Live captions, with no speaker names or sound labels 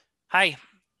Hi,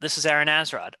 this is Aaron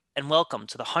Azrod, and welcome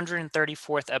to the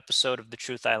 134th episode of the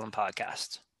Truth Island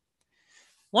podcast.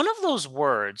 One of those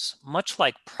words, much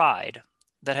like pride,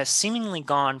 that has seemingly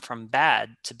gone from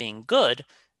bad to being good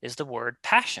is the word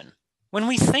passion. When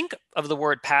we think of the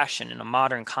word passion in a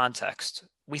modern context,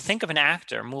 we think of an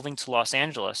actor moving to Los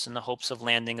Angeles in the hopes of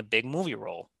landing a big movie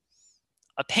role,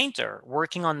 a painter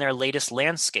working on their latest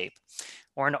landscape,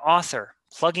 or an author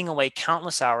plugging away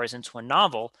countless hours into a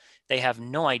novel they have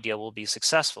no idea will be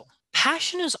successful.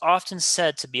 Passion is often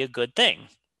said to be a good thing,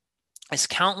 as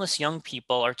countless young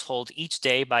people are told each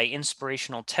day by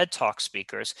inspirational TED Talk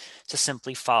speakers to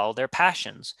simply follow their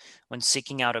passions when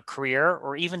seeking out a career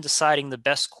or even deciding the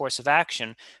best course of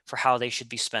action for how they should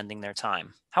be spending their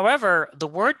time. However, the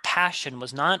word passion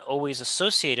was not always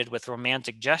associated with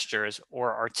romantic gestures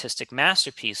or artistic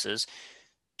masterpieces,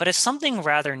 but as something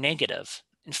rather negative.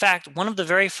 In fact, one of the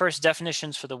very first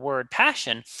definitions for the word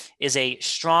passion is a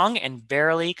strong and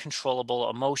barely controllable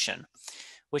emotion,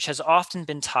 which has often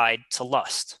been tied to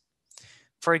lust.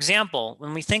 For example,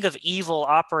 when we think of evil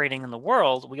operating in the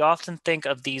world, we often think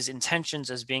of these intentions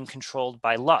as being controlled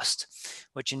by lust,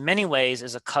 which in many ways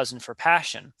is a cousin for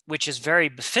passion, which is very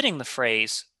befitting the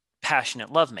phrase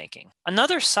passionate lovemaking.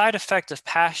 Another side effect of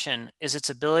passion is its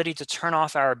ability to turn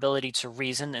off our ability to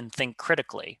reason and think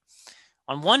critically.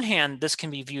 On one hand, this can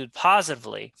be viewed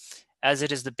positively, as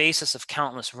it is the basis of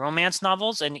countless romance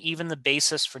novels and even the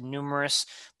basis for numerous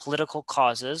political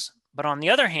causes. But on the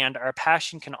other hand, our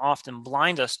passion can often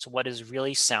blind us to what is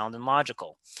really sound and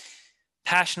logical.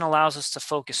 Passion allows us to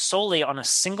focus solely on a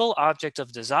single object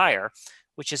of desire,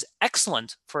 which is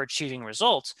excellent for achieving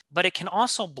results, but it can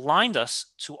also blind us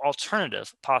to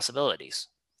alternative possibilities.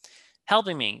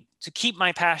 Helping me to keep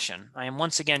my passion, I am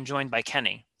once again joined by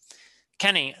Kenny.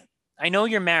 Kenny, I know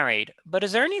you're married, but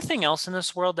is there anything else in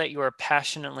this world that you are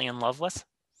passionately in love with?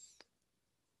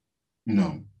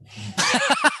 No,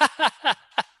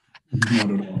 not at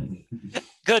all.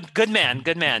 Good man,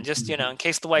 good man. Just, in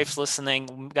case the wife's listening,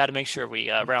 we got to make sure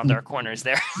we round our corners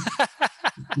there.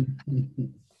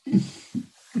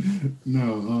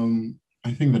 No,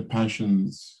 I think that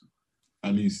passions,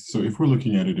 at least, so if we're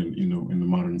looking at it in in the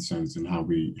modern sense and how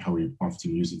we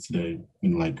often use it today,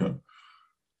 in like a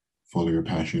follow your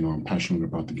passion, or I'm passionate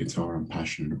about the guitar, I'm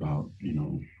passionate about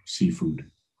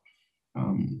seafood.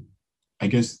 Um, I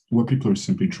guess what people are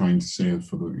simply trying to say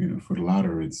for the for the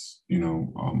latter, it's they're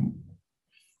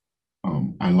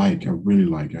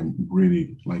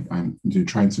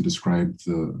trying to describe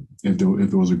if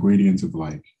there was a gradient of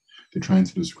like, they're trying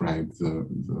to describe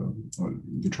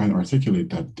they're trying to articulate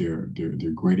that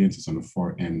their gradient is on the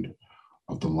far end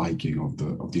of the liking of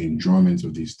the enjoyment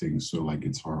of these things. So like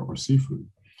guitar or seafood.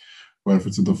 But if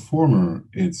it's the former,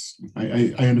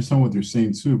 I understand what they're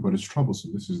saying too, but it's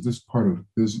troublesome. This part of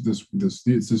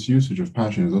this usage of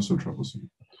passion is also troublesome.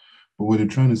 But what they're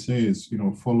trying to say is,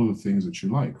 follow the things that you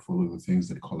like, follow the things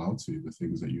that call out to you, the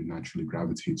things that you naturally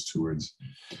gravitate towards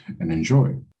and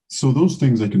enjoy. So those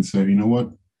things I can say, you know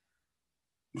what,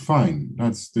 fine.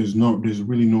 There's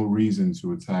really no reason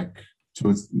to attack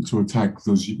to attack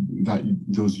those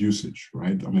usage,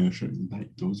 right? I mean, I should like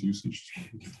those usage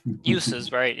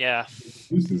Uses, right? Yeah.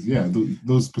 uses, yeah,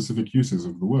 those specific uses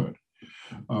of the word.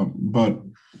 But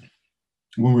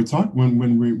when we're talking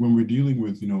when we're dealing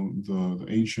with the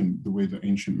way the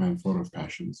ancient man thought of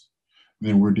passions,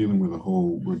 then we're dealing with a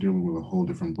whole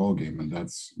different ballgame, and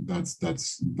that's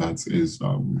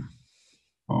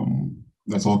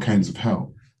all kinds of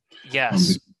hell.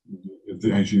 Yes.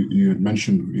 Actually, you had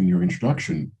mentioned in your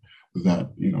introduction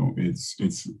that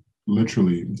it's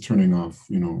literally turning off.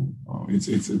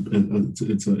 It's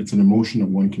an emotion that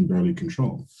one can barely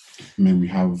control. I mean, we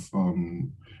have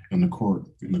in the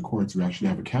courts we actually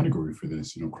have a category for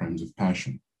this. Crimes of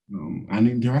passion,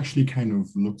 and they're actually kind of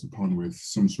looked upon with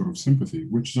some sort of sympathy,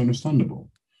 which is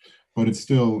understandable. But it's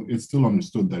still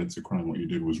understood that it's a crime. What you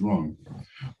did was wrong.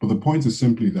 But the point is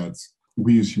simply that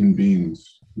we as human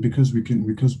beings, because we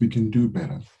can do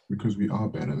better, because we are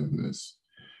better than this,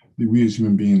 we as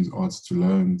human beings ought to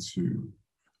learn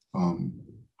um,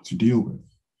 to deal with,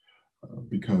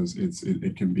 because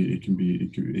it can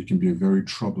be a very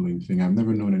troubling thing. I've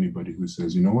never known anybody who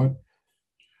says, you know what,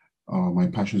 my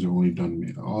passions have only done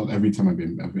me all every time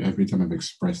I've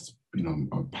expressed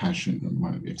a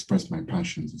passion, expressed my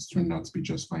passions, it's turned out to be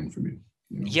just fine for me.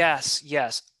 You know. Yes,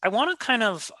 yes. I want to kind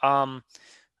of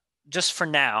just for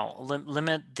now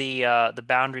limit the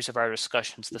boundaries of our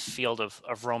discussion to the field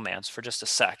of romance for just a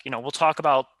sec. We'll talk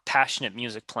about passionate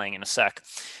music playing in a sec,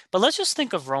 but let's just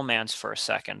think of romance for a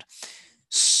second.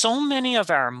 So many of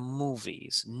our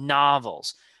movies,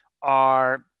 novels,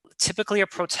 are typically a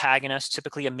protagonist,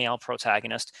 typically a male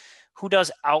protagonist, who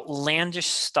does outlandish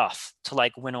stuff to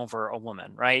like win over a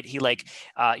woman, right? He like,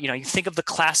 you think of the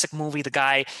classic movie, the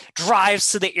guy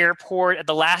drives to the airport at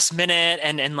the last minute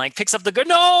and like picks up the good,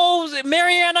 no,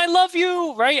 Marianne, I love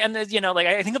you, right? And like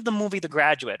I think of the movie The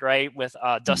Graduate, right, with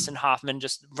Dustin Hoffman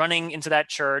just running into that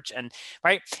church, and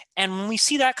right, and when we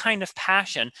see that kind of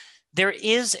passion, there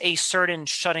is a certain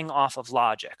shutting off of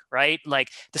logic, right? Like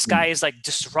this guy is like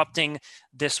disrupting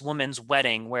this woman's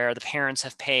wedding where the parents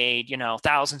have paid,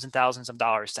 thousands and thousands of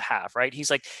dollars to have, right?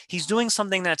 He's doing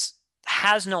something that's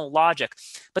has no logic,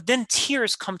 but then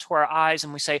tears come to our eyes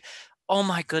and we say, oh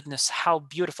my goodness, how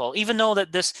beautiful. Even though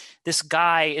that this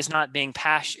guy is not being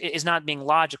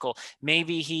logical.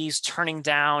 Maybe he's turning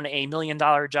down $1 million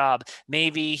job.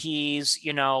 Maybe he's,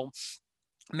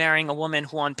 marrying a woman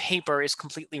who on paper is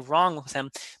completely wrong with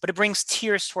him, but it brings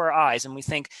tears to our eyes and we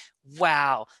think,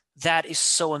 wow, that is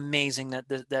so amazing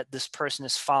that this person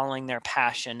is following their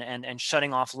passion and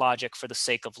shutting off logic for the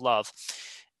sake of love.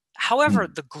 However,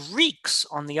 the Greeks,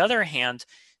 on the other hand,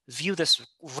 view this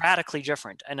radically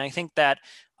different. And I think that,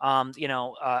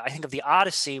 I think of the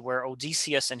Odyssey where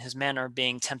Odysseus and his men are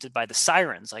being tempted by the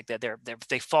sirens, like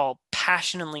they fall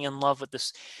passionately in love with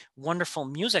this wonderful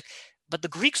music. But the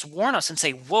Greeks warn us and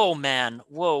say, whoa, man,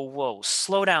 whoa,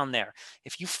 slow down there.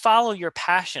 If you follow your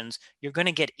passions, you're going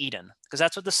to get eaten. Because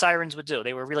that's what the sirens would do.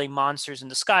 They were really monsters in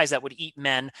disguise that would eat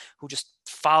men who just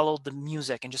followed the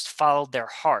music and just followed their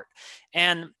heart.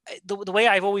 And the way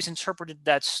I've always interpreted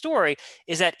that story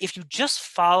is that if you just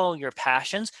follow your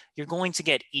passions, you're going to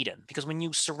get eaten. Because when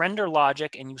you surrender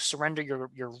logic and you surrender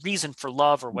your reason for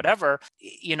love or whatever,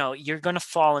 you're going to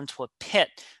fall into a pit.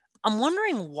 I'm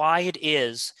wondering why it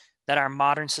is that our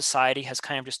modern society has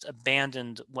kind of just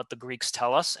abandoned what the Greeks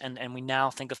tell us, and we now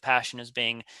think of passion as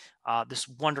being this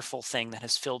wonderful thing that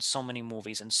has filled so many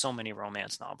movies and so many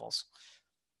romance novels.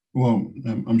 Well,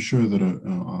 I'm sure that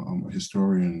a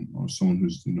historian or someone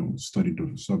who's studied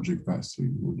the subject vastly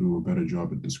will do a better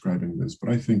job at describing this. But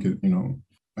I think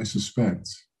I suspect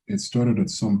it started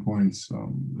at some points.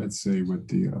 Let's say with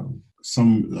the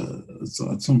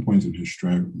at some point in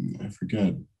history, I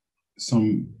forget,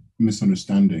 some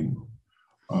misunderstanding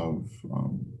of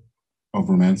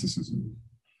romanticism,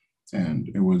 and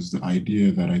it was the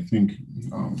idea that I think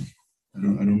I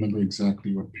don't remember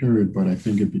exactly what period, but I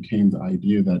think it became the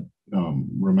idea that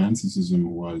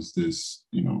romanticism was this,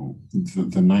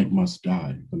 the knight must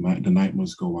die, the knight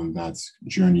must go on that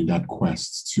journey, that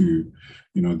quest to,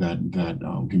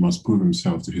 that he must prove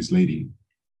himself to his lady,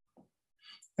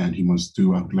 and he must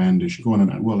do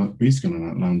basically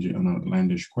an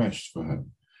outlandish quest for her.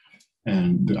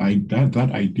 And that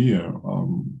idea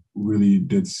really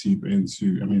did seep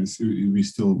into. I mean, we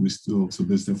still so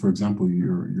this. For example,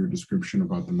 your description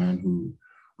about the man who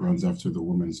runs after the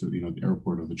woman, so the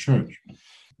airport or the church.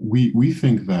 We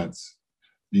think that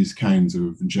these kinds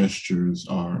of gestures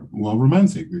are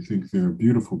romantic. We think they're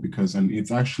beautiful because, and it's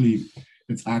actually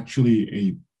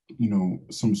a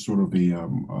some sort of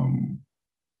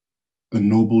a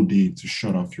noble deed to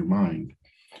shut off your mind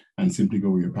and simply go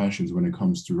with your passions when it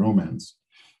comes to romance.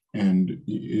 And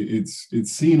it's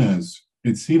seen as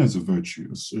a virtue,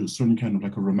 a certain kind of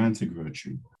like a romantic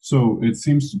virtue. So it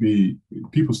seems to be,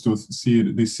 people still see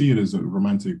it, they see it as a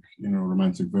romantic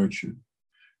virtue,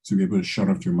 to be able to shut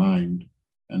off your mind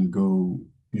and go,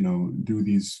 do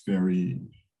these very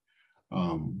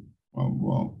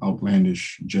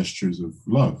outlandish gestures of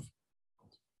love.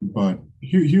 But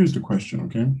here's the question,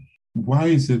 okay? Why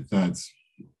is it that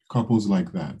couples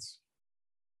like that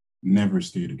never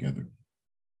stay together?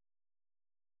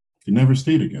 They never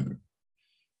stay together.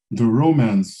 The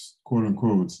romance, quote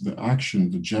unquote, the action,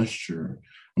 the gesture.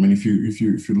 I mean, if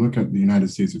you look at the United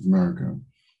States of America,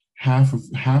 half of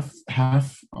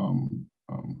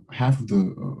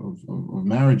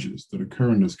marriages that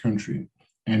occur in this country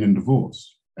end in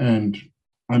divorce. And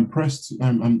I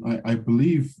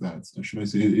believe that, should I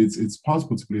say, it's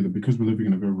possible to believe that because we're living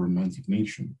in a very romantic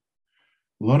nation,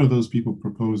 a lot of those people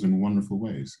propose in wonderful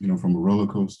ways, from a roller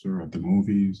coaster at the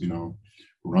movies,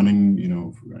 running,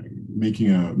 making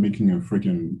a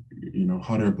freaking,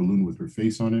 hot air balloon with her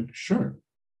face on it. Sure.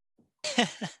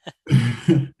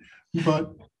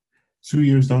 But 2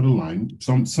 years down the line,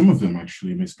 some of them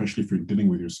actually, and especially if you're dealing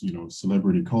with your,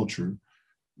 celebrity culture,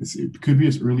 it could be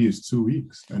as early as 2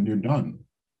 weeks and you're done.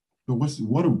 But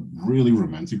what a really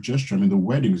romantic gesture. I mean, the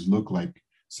weddings look like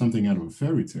something out of a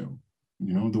fairy tale.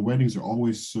 The weddings are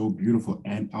always so beautiful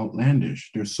and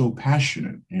outlandish. They're so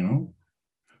passionate,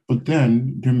 but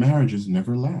then their marriages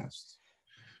never last.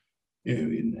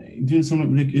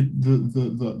 The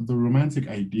romantic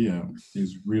idea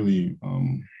is really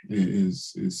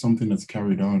is something that's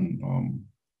carried on.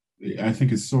 I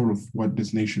think it's sort of what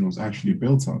this nation was actually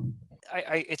built on.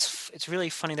 It's really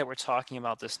funny that we're talking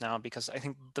about this now, because I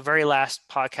think the very last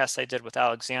podcast I did with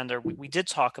Alexander, we did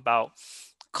talk about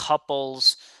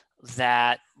couples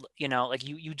that, like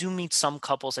you do meet some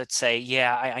couples that say,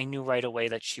 yeah, I knew right away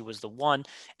that she was the one.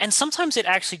 And sometimes it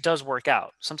actually does work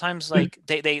out. Sometimes Yeah, like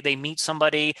they meet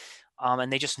somebody,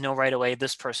 and they just know right away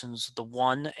this person's the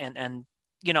one. And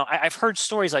I've heard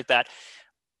stories like that.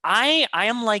 I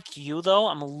am like you though.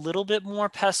 I'm a little bit more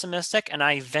pessimistic, and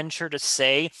I venture to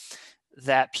say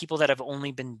that people that have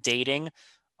only been dating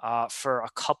for a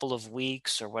couple of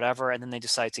weeks or whatever, and then they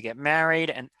decide to get married,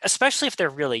 and especially if they're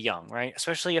really young, right?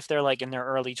 Especially if they're like in their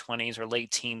early 20s or late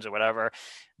teens or whatever,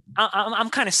 I'm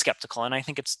kind of skeptical, and I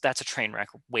think that's a train wreck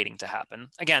waiting to happen.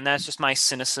 Again, that's just my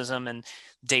cynicism and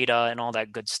data and all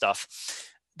that good stuff.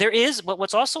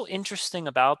 What's also interesting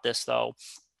about this though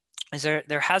is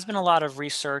there has been a lot of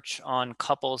research on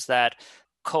couples that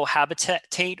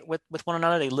cohabitate with one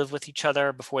another. They live with each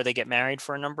other before they get married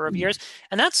for a number of years,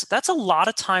 and that's a lot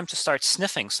of time to start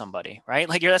sniffing somebody, right?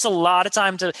 Like that's a lot of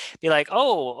time to be like,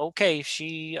 oh, okay,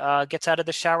 she gets out of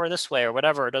the shower this way or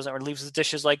whatever, or doesn't, or leaves the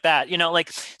dishes like that. Like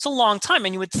it's a long time,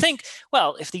 and you would think,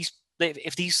 well, if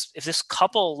this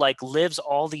couple like lives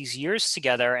all these years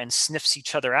together and sniffs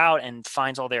each other out and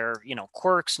finds all their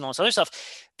quirks and all this other stuff,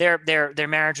 their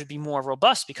marriage would be more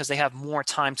robust because they have more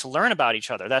time to learn about each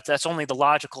other. That's only the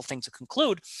logical thing to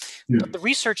conclude. yeah, But the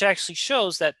research actually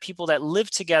shows that people that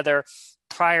live together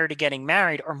prior to getting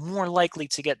married are more likely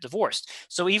to get divorced.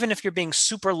 So even if you're being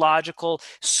super logical,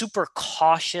 super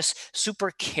cautious,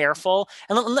 super careful,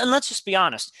 and let's just be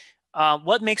honest,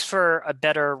 what makes for a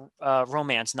better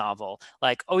romance novel?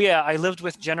 Like, oh yeah, I lived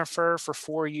with Jennifer for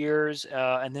 4 years,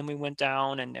 and then we went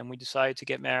down and we decided to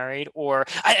get married,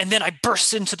 and then I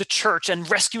burst into the church and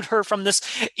rescued her from this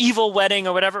evil wedding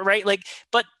or whatever, right? Like,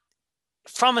 but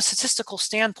from a statistical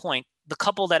standpoint, the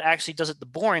couple that actually does it the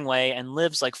boring way and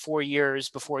lives like 4 years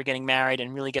before getting married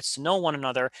and really gets to know one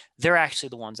another, they're actually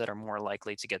the ones that are more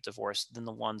likely to get divorced than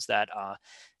the ones that,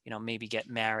 maybe get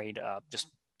married just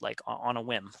like on a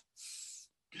whim.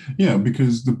 yeah,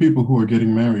 because the people who are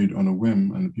getting married on a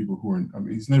whim and the people who are, I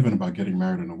mean, it's not even about getting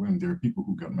married on a whim. There are people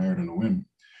who got married on a whim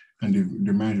and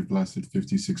their marriage have lasted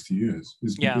 50, 60 years.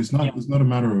 Yeah. It's not a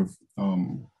matter of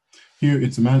here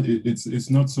it's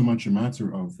not so much a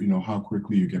matter of how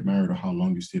quickly you get married or how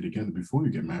long you stay together before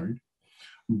you get married,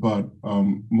 but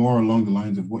more along the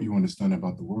lines of what you understand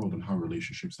about the world and how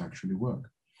relationships actually work.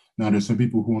 Now, there's some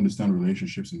people who understand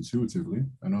relationships intuitively,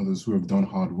 and others who have done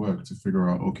hard work to figure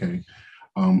out, okay,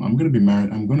 I'm going to be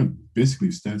married. I'm going to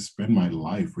basically spend my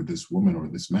life with this woman or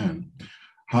this man.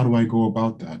 How do I go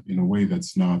about that in a way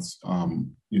that's not,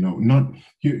 not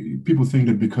people think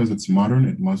that because it's modern,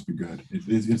 it must be good.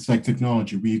 It's like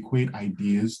technology. We equate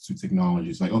ideas to technology.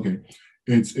 It's like, okay,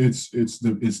 it's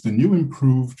the new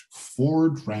improved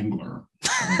Ford Wrangler.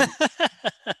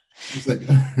 It's like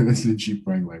it's a Jeep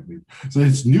Wrangler, I believe. So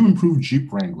it's new improved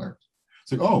Jeep Wrangler.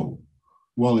 It's like, oh,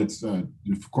 well, it's of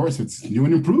course it's new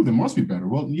and improved. It must be better.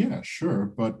 Well, yeah, sure,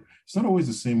 but it's not always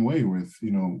the same way with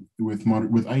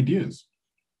with ideas.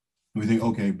 We think,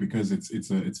 okay, because it's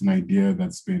an idea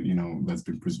that's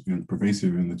been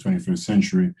pervasive in the 21st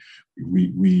century,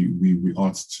 we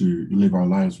ought to live our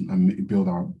lives and build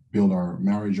our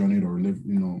marriage on it, or live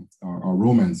our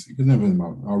romance. It's never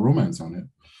about our romance on it.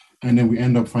 And then we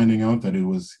end up finding out that it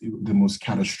was the most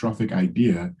catastrophic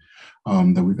idea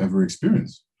that we've ever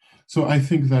experienced. So I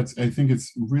think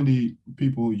it's really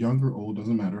people, young or old,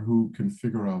 doesn't matter, who can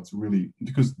figure out really,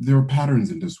 because there are patterns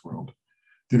in this world.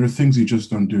 There are things you just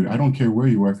don't do. I don't care where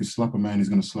you are. If you slap a man, he's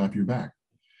going to slap you back,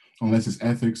 unless his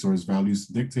ethics or his values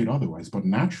dictate otherwise. But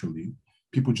naturally,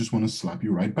 people just want to slap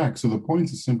you right back. So the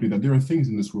point is simply that there are things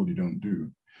in this world you don't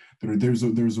do. There's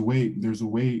a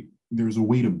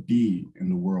way to be in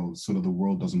the world so that the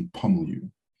world doesn't pummel you.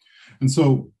 And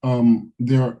so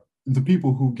there are the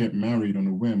people who get married on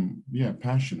a whim. Yeah,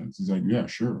 passionate. It's like, yeah,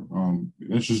 sure.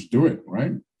 Let's just do it,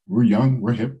 right? We're young,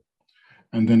 we're hip,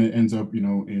 and then it ends up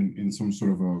in some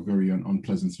sort of a very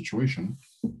unpleasant situation.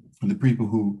 And the people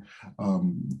who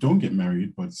don't get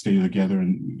married but stay together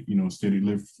and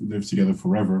live together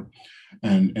forever,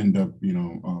 and end up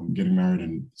getting married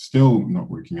and still not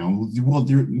working out, well,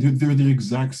 they're the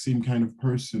exact same kind of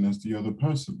person as the other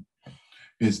person.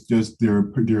 It's just there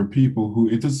are people who,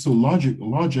 it is so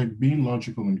logic being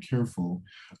logical and careful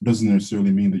doesn't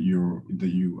necessarily mean that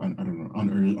you I don't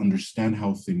know, understand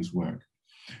how things work.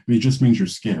 I mean, it just means you're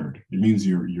scared. It means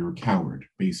you're a coward,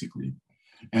 basically.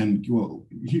 And well,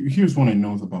 here's what I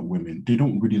know about women: they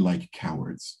don't really like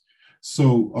cowards.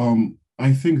 So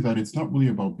I think that it's not really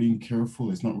about being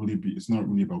careful. It's not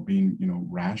really about being,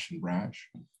 rash and brash.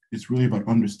 It's really about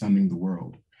understanding the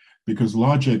world, because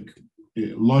logic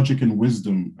and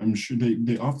wisdom, I'm sure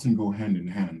they often go hand in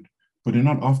hand, but they're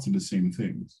not often the same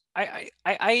things.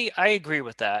 I agree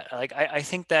with that. Like I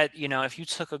think that, if you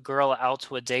took a girl out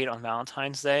to a date on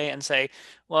Valentine's Day and say,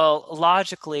 well,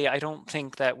 logically, I don't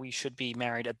think that we should be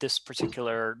married at this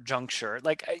particular juncture.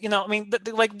 Like, I mean,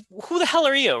 like, who the hell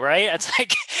are you, right? It's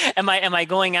like, am I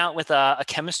going out with a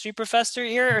chemistry professor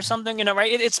here or something?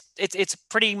 Right? It's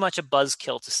pretty much a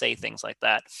buzzkill to say things like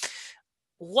that.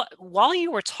 While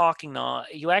you were talking though,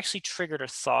 you actually triggered a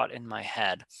thought in my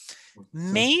head. So,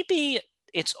 Maybe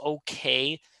it's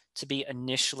okay to be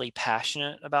initially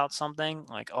passionate about something,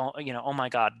 like, oh my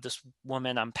god, this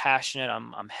woman, I'm passionate,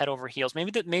 I'm head over heels.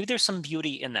 Maybe there's some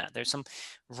beauty in that, there's some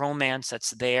romance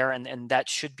that's there, and that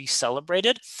should be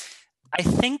celebrated. I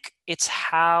think it's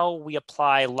how we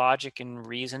apply logic and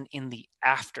reason in the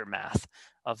aftermath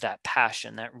of that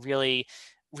passion that really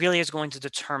is going to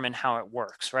determine how it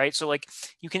works, right? So like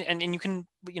you can, and you can,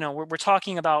 we're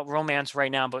talking about romance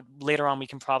right now, but later on we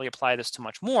can probably apply this to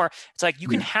much more. It's like you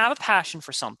can yeah. have a passion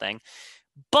for something,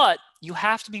 but you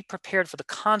have to be prepared for the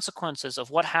consequences of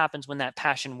what happens when that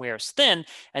passion wears thin,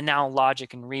 and now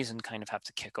logic and reason kind of have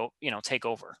to take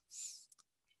over.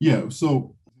 Yeah,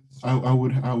 so I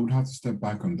would have to step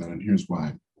back on that, and here's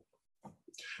why.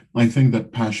 I think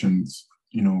that passions,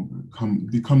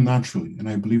 come naturally, and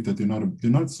I believe that they're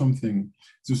not something.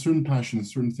 There's a certain passion,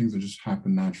 certain things that just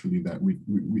happen naturally that we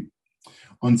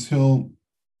until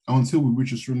we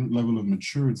reach a certain level of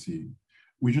maturity,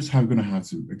 we just have going to have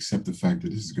to accept the fact that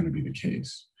this is going to be the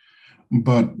case.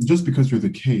 But just because you're the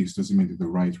case doesn't mean they're the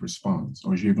right response,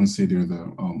 or should even say they're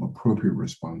the appropriate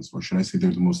response, or should I say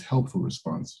they're the most helpful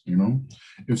response?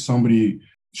 If somebody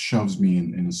shoves me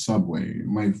in a subway,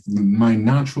 my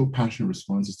natural passionate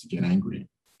response is to get angry.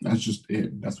 That's just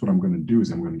it. That's what I'm going to do,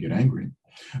 is I'm going to get angry.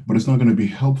 But it's not going to be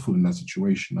helpful in that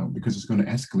situation now, because it's going to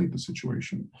escalate the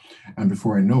situation. And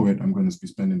before I know it, I'm going to be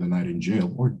spending the night in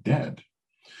jail or dead.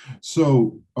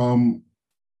 So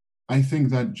I think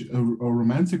that a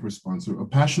romantic response, or a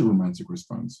passionate romantic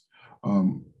response,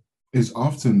 um, is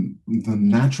often the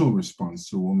natural response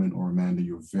to a woman or a man that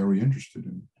you're very interested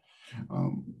in.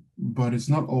 But it's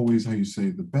not always, how you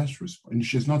say, the best response. And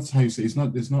it's not how you say. It's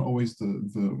not always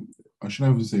the. I should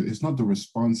I say, it's not the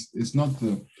response. It's not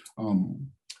the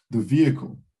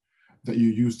vehicle that you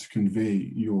use to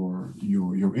convey your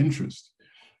interest,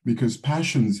 because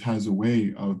passions has a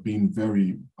way of being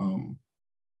very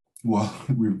well,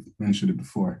 we've mentioned it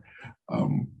before,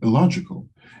 illogical,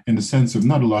 in the sense of,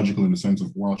 not illogical in the sense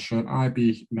of, well, should I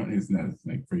be, not, it's not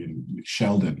like freaking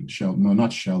Sheldon, no,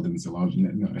 not Sheldon's illogical,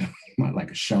 no, not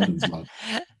like a Sheldon's logic.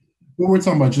 But we're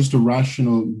talking about just a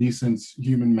rational, decent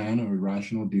human man, or a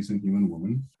rational, decent human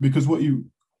woman. Because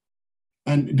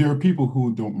and there are people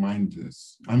who don't mind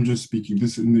this. I'm just speaking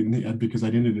this because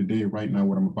at the end of the day, right now,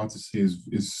 what I'm about to say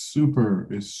is super,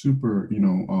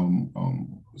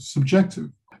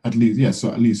 subjective. At least, yeah.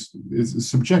 So at least it's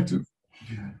subjective,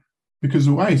 because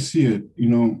the way I see it,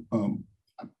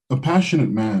 a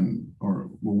passionate man or a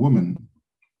woman,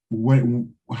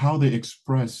 how they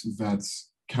express that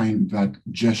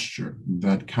gesture,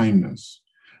 that kindness,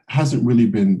 hasn't really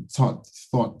been thought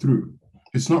through.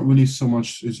 It's not really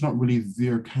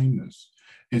their kindness.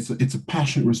 It's a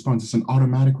passionate response. It's an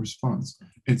automatic response.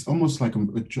 It's almost like a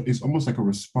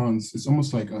response. It's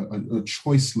almost like a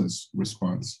choiceless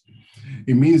response.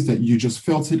 It means that you just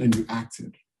felt it and you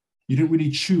acted. You didn't really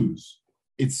choose.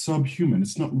 It's subhuman.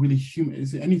 It's not really human.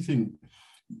 Is it anything?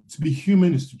 To be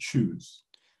human is to choose.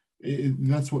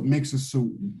 That's what makes us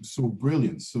so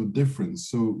brilliant, so different,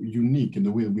 so unique in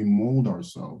the way that we mold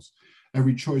ourselves.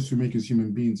 Every choice we make as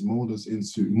human beings molds us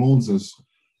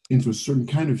into a certain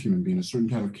kind of human being, a certain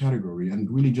kind of category, and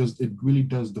it really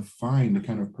does define the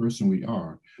kind of person we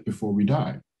are before we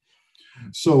die.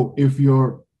 So if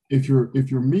you're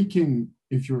making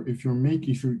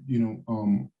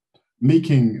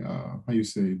how you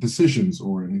say decisions,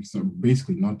 or it's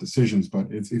basically not decisions,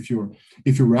 but it's if you're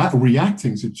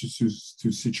reacting to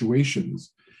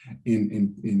situations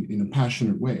in a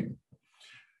passionate way,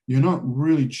 you're not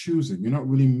really choosing. You're not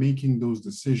really making those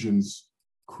decisions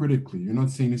critically. You're not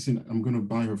saying, listen, I'm going to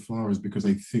buy her flowers because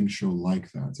I think she'll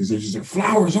like that. It's just like,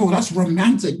 flowers, oh, that's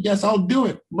romantic. Yes, I'll do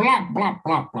it. Blah, blah,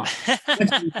 blah, blah.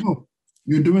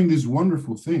 You're doing these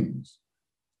wonderful things,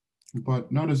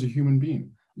 but not as a human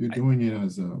being. You're doing it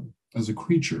as a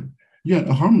creature. Yeah,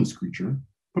 a harmless creature,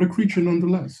 but a creature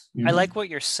nonetheless. I like what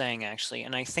you're saying, actually,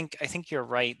 and I think you're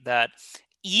right that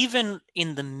even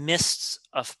in the midst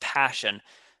of passion,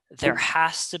 there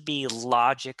has to be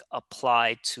logic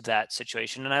applied to that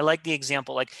situation. And I like the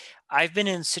example, like I've been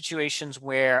in situations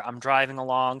where I'm driving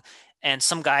along and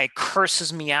some guy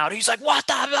curses me out. He's like, what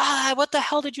the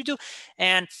hell did you do?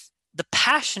 And the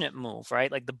passionate move, right?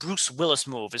 Like the Bruce Willis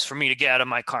move is for me to get out of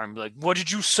my car and be like, what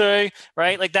did you say?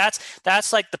 Right? Like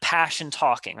that's like the passion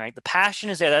talking, right? The passion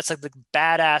is there. That's like the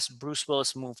badass Bruce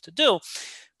Willis move to do.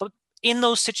 But in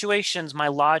those situations, my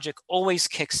logic always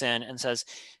kicks in and says,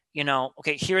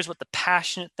 okay, here's what the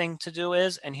passionate thing to do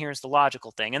is, and here's the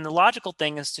logical thing. And the logical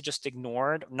thing is to just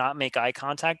ignore it, not make eye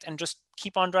contact, and just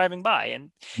keep on driving by.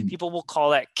 And people will call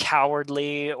that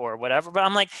cowardly or whatever. But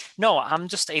I'm like, no, I'm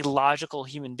just a logical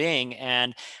human being.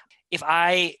 And if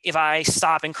I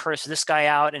stop and curse this guy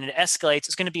out and it escalates,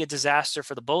 it's going to be a disaster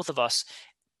for the both of us.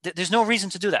 There's no reason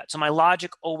to do that. So my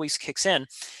logic always kicks in.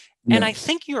 And I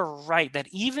think you're right that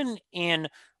even in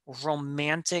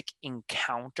romantic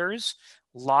encounters,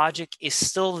 logic is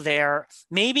still there.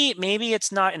 Maybe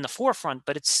it's not in the forefront,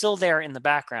 but it's still there in the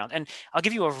background. And I'll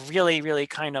give you a really, really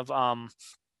kind of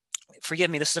forgive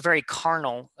me, this is a very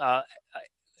carnal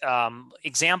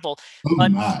example,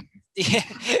 but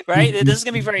right, this is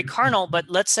going to be very carnal, but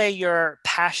let's say you're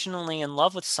passionately in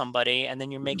love with somebody and then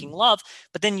you're making love,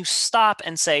 but then you stop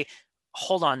and say,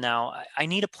 hold on now, I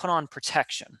need to put on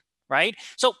protection. Right.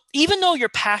 So even though you're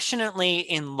passionately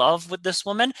in love with this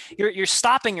woman, you're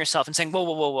stopping yourself and saying,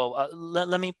 whoa,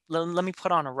 let me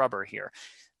put on a rubber here.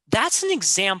 That's an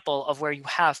example of where you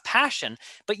have passion,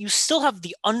 but you still have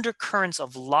the undercurrents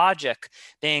of logic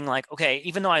being like, okay,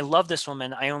 even though I love this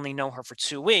woman, I only know her for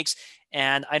 2 weeks,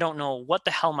 and I don't know what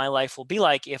the hell my life will be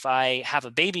like if I have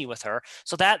a baby with her.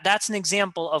 So that's an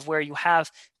example of where you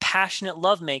have passionate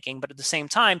lovemaking, but at the same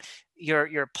time,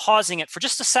 you're pausing it for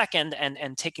just a second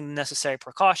and taking the necessary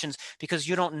precautions because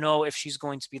you don't know if she's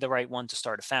going to be the right one to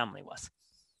start a family with.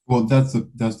 Well, that's the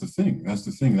thing. That's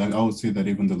the thing. I would say that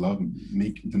even the love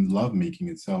making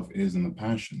itself is in the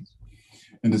passions.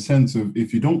 In the sense of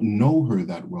if you don't know her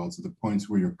that well to the point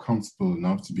where you're comfortable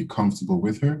enough to be comfortable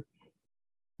with her,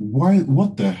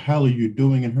 what the hell are you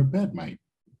doing in her bed, mate?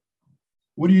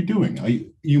 What are you doing?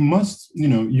 You must,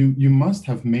 you must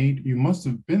have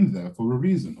been there for a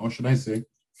reason, or should I say,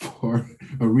 for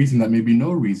a reason that may be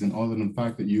no reason other than the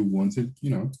fact that you wanted,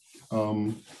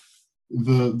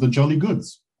 the jolly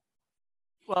goods.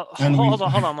 Well,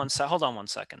 hold on one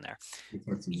second there.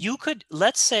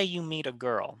 Let's say you meet a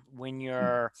girl when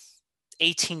you're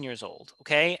 18 years old,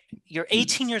 okay? You're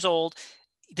 18 years old.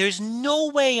 There's no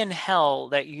way in hell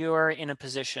that you're in a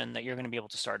position that you're going to be able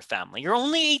to start a family. You're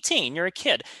only 18. You're a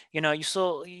kid. You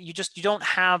don't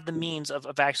have the means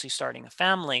of actually starting a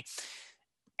family.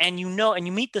 And you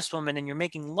meet this woman and you're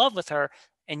making love with her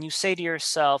and you say to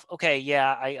yourself, okay,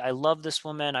 yeah, I love this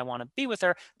woman. I want to be with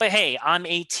her. But hey, I'm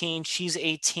 18. She's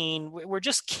 18. We're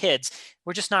just kids.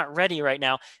 We're just not ready right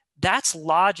now. That's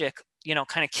logic,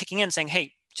 kind of kicking in saying,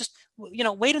 hey, just,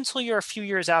 wait until you're a few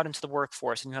years out into the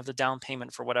workforce and you have the down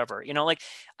payment for whatever, like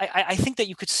I think that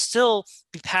you could still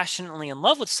be passionately in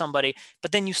love with somebody,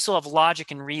 but then you still have logic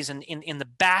and reason in the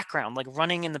background, like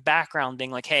running in the background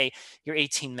being like, hey, you're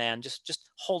 18, man, just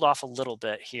hold off a little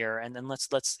bit here. And then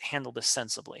let's handle this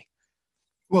sensibly.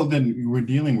 Well, then we're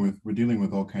dealing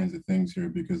with all kinds of things here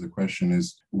because the question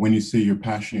is when you say you're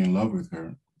passionately in love with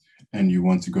her and you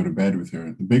want to go to bed with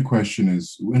her, the big question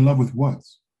is in love with what?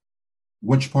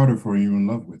 Which part of her are you in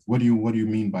love with? What do you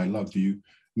mean by love? Do you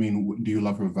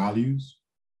love her values?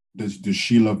 Does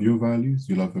she love your values?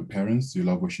 Do you love her parents? Do you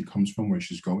love where she comes from, where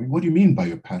she's going? What do you mean by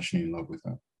you're passionately in love with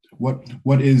her?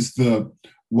 What is the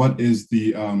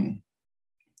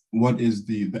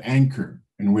anchor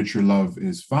in which your love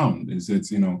is found? Is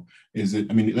it,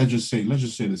 I mean, let's just say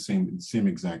the same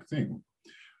exact thing.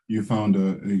 You found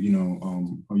a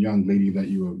young lady that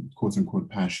you were quote unquote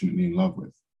passionately in love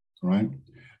with, right?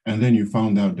 And then you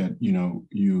found out that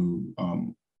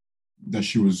that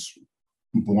she was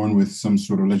born with some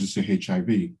sort of, let's just say, HIV.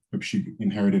 She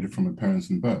inherited it from her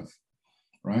parents in birth,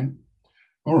 right?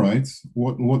 All right.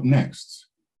 What next?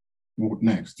 What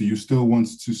next? Do you still want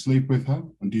to sleep with her?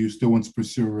 And do you still want to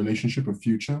pursue a relationship, a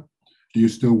future? Do you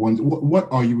still want?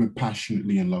 What are you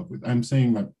passionately in love with? I'm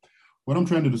saying that what I'm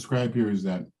trying to describe here is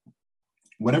that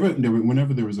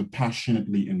whenever there is a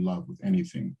passionately in love with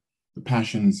anything, the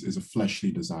passions is a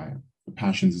fleshly desire. The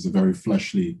passions is a very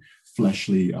fleshly,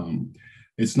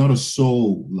 it's not a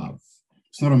soul love.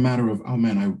 It's not a matter of, oh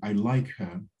man, I like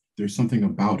her. There's something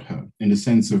about her in the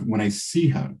sense of when I see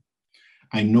her,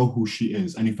 I know who she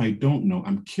is. And if I don't know,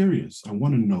 I'm curious. I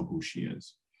want to know who she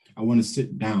is. I want to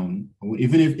sit down.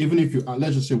 Even if you,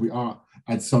 let's just say we are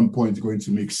at some point going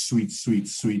to make sweet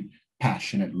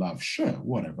passionate love, sure,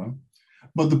 whatever.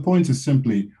 But the point is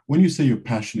simply, when you say you're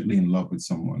passionately in love with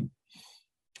someone,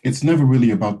 it's never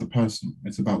really about the person.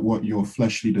 It's about what your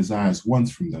fleshly desires want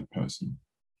from that person.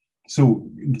 So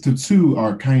the two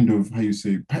are kind of, how you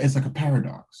say, it's like a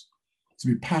paradox. To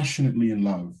be passionately in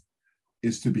love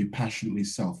is to be passionately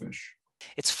selfish.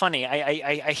 It's funny.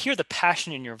 I hear the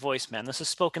passion in your voice, man. This is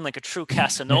spoken like a true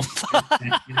Casanova.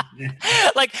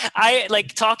 like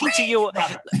talking to you,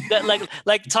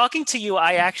 like talking to you.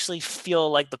 I actually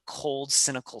feel like the cold,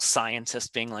 cynical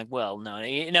scientist being like, well, no,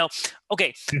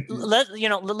 okay.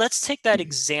 Let's take that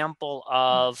example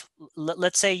of,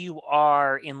 let's say you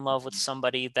are in love with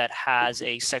somebody that has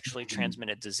a sexually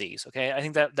transmitted disease. Okay, I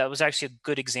think that was actually a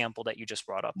good example that you just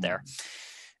brought up there.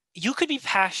 You could be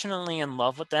passionately in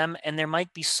love with them, and there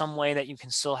might be some way that you can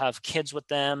still have kids with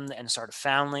them and start a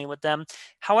family with them.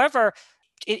 However,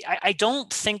 I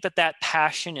don't think that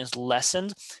passion is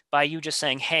lessened by you just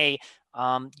saying, hey,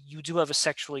 you do have a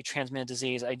sexually transmitted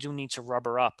disease. I do need to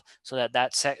rubber up so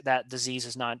that disease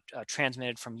is not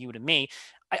transmitted from you to me.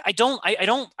 I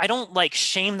don't like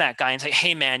shame that guy and say,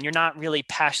 hey man, you're not really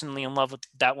passionately in love with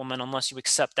that woman unless you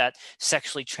accept that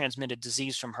sexually transmitted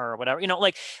disease from her or whatever.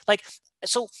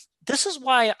 So this is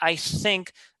why I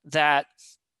think that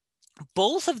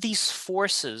both of these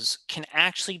forces can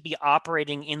actually be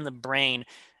operating in the brain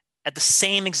at the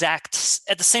same exact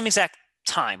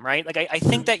time, right? Like I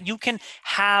think that you can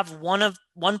have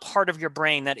one part of your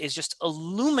brain that is just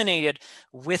illuminated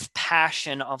with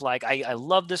passion of like, I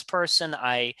love this person,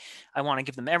 I want to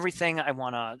give them everything, I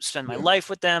want to spend my life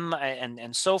with them,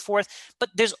 and so forth.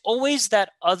 But there's always that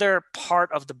other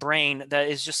part of the brain that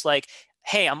is just like,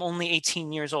 hey, I'm only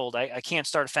 18 years old. I can't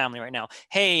start a family right now.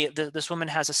 Hey, this woman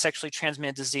has a sexually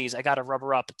transmitted disease. I got to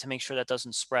rubber up to make sure that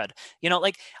doesn't spread.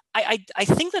 I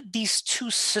think that these two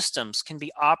systems can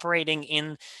be operating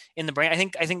in the brain.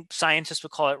 I think scientists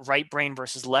would call it right brain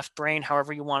versus left brain,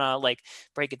 however you want to like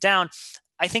break it down.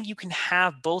 I think you can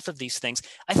have both of these things.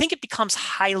 I think it becomes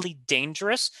highly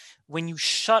dangerous when you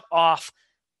shut off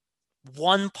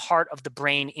one part of the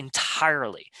brain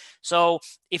entirely. So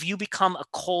if you become a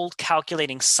cold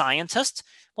calculating scientist,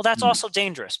 well, that's also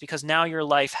dangerous because now your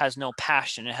life has no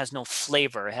passion, it has no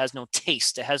flavor, it has no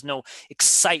taste, it has no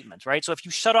excitement, right? So if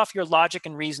you shut off your logic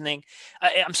and reasoning,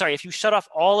 if you shut off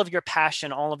all of your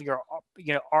passion, all of your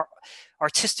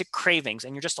artistic cravings,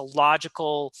 and you're just a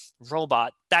logical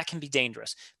robot, that can be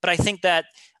dangerous. But I think that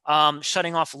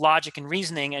shutting off logic and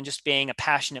reasoning and just being a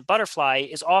passionate butterfly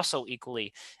is also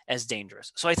equally as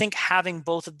dangerous. So I think having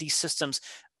both of these systems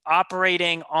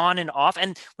operating on and off,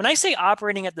 and when I say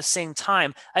operating at the same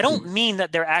time, I don't mean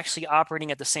that they're actually operating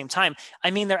at the same time.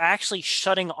 I mean they're actually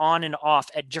shutting on and off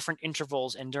at different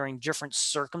intervals and during different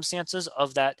circumstances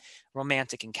of that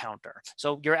romantic encounter.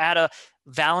 So you're at a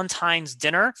Valentine's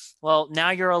dinner. Well,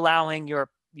 now you're allowing your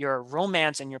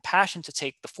romance and your passion to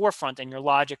take the forefront and your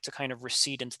logic to kind of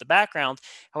recede into the background.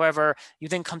 However, you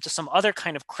then come to some other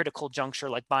kind of critical juncture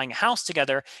like buying a house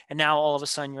together, and now all of a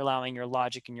sudden you're allowing your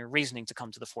logic and your reasoning to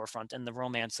come to the forefront and the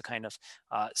romance to kind of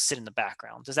sit in the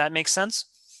background. Does that make sense?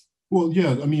 Well,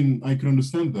 yeah, I mean, I can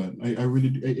understand that. I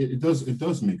really, it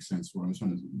does make sense. What I'm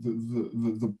trying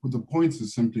to, the point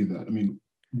is simply that, I mean,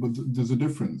 but there's a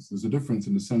difference. There's a difference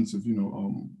in the sense of,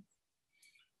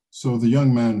 so the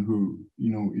young man who,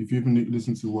 if you even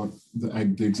listen to what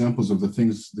the examples of the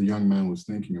things the young man was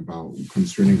thinking about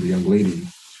concerning the young lady,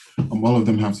 all of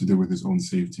them have to do with his own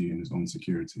safety and his own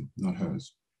security, not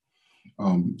hers.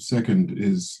 Second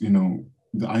is,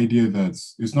 the idea that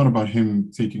it's not about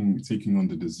him taking on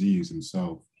the disease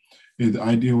himself. The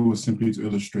idea was simply to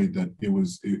illustrate that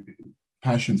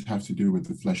passions have to do with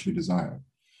the fleshly desire.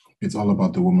 It's all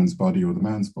about the woman's body or the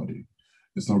man's body.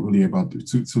 It's not really about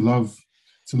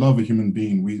to love a human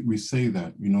being. We say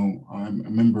that, I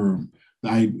remember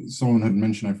someone had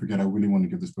mentioned, I forget, I really want to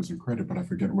give this person credit, but I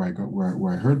forget where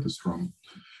I heard this from,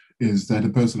 is that the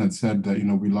person had said that,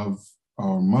 we love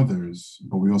our mothers,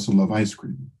 but we also love ice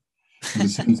cream. In the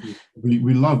sense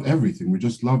we love everything. We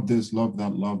just love this, love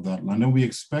that. And then we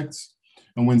expect,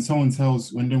 and when someone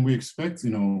tells us,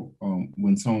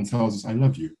 I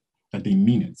love you, that they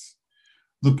mean it.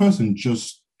 The person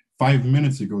just 5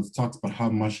 minutes ago talked about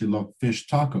how much she loved fish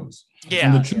tacos. Yeah.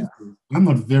 And the truth is, I'm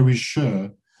not very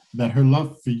sure that her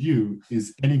love for you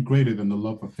is any greater than the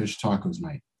love for fish tacos,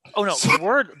 mate. Oh no,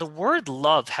 the word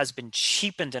love has been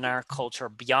cheapened in our culture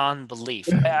beyond belief.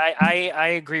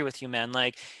 I agree with you, man.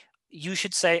 Like, you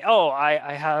should say, oh,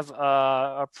 I have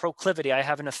a proclivity, I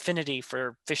have an affinity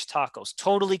for fish tacos.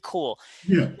 Totally cool.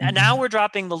 Yeah. And now we're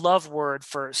dropping the love word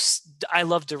for I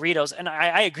love Doritos. And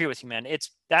I agree with you, man.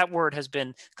 It's that word has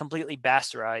been completely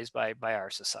bastardized by our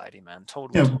society, man. Yeah.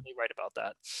 Totally right about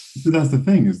that. So that's the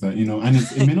thing is that, and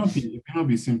it may not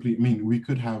be simply, I mean, we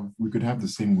could have the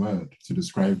same word to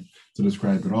describe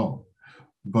it all.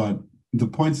 But the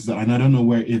point is that, and I don't know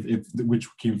where if which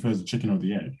came first, the chicken or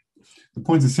the egg. The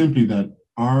point is simply that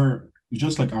our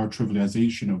just like our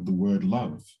trivialization of the word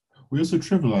love, we also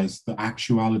trivialize the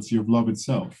actuality of love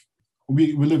itself.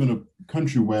 We live in a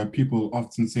country where people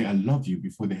often say "I love you"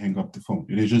 before they hang up the phone.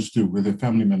 They just do with their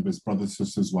family members, brothers,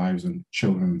 sisters, wives, and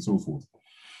children, and so forth.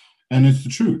 And it's the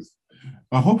truth.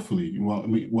 Hopefully, well,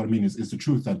 what I mean is the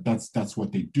truth that that's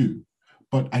what they do.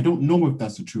 But I don't know if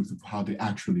that's the truth of how they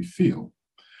actually feel.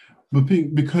 But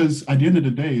because at the end of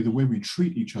the day, the way we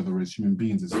treat each other as human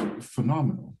beings is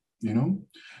phenomenal, you know?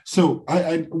 So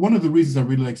one of the reasons I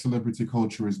really like celebrity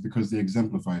culture is because they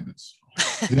exemplify this.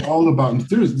 They're all about,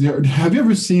 have you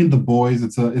ever seen The Boys?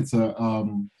 Oh,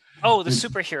 the It's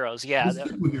superheroes. the Yeah.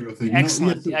 superhero thing, Yeah,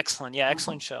 Excellent. so, Excellent. Yeah.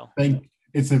 Excellent show.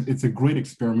 it's a great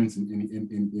experiment in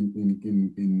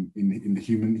the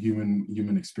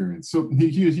human experience. So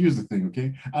here's the thing,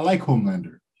 okay? I like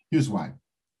Homelander. Here's why.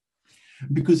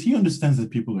 Because he understands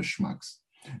that people are schmucks.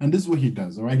 And this is what he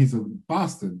does, all right? He's a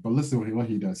bastard, but listen to what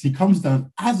he does. He comes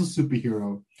down as a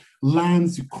superhero,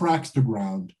 lands, cracks the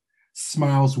ground,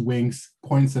 smiles, winks,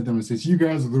 points at them and says, "You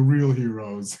guys are the real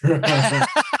heroes."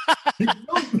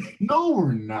 No,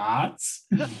 we're not.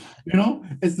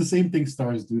 It's the same thing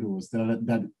stars do to us,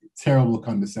 that terrible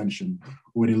condescension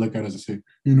where they look at us and say,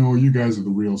 "You guys are the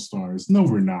real stars." No,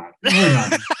 we're not. We're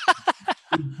not.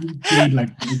 We paid like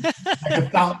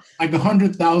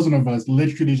 100,000 of us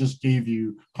literally just gave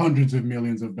you hundreds of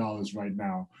millions of dollars right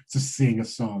now to sing a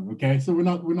song. Okay, so we're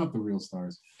not the real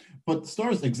stars, but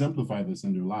stars exemplify this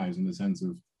in their lives in the sense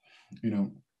of, you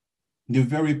know, they're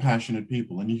very passionate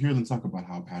people, and you hear them talk about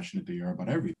how passionate they are about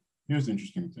everything. Here's the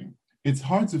interesting thing: it's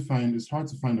hard to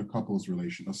find a couple's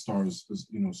relation, a star's,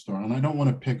 star. And I don't want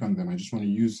to pick on them. I just want to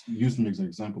use them as an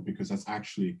example because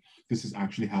this is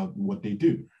actually how what they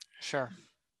do. Sure.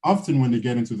 Often when they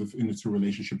get into a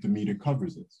relationship, the media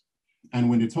covers it. And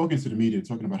when they're talking to the media, they're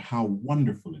talking about how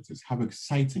wonderful it is, how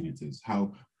exciting it is,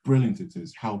 how brilliant it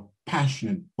is, how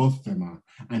passionate both of them are.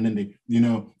 And then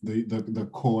the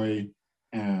coy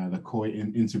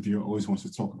interviewer always wants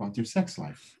to talk about their sex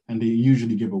life. And they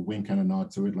usually give a wink and a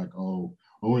nod to it, like, oh,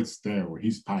 it's there, or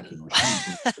he's packing, or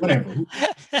whatever.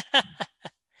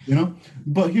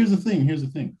 But here's the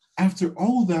thing. After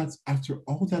all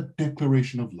that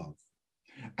declaration of love,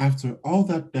 after all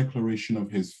that declaration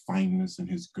of his fineness and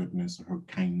his goodness, or her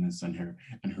kindness and her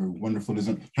wonderfulness,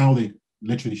 and how they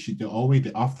literally,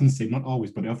 they often say, not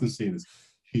always, but they often say this: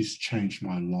 "He's changed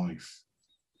my life."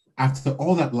 After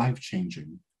all that life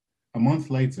changing, a month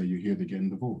later, you hear they're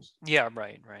getting divorced. Yeah,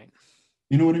 right.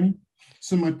 You know what I mean?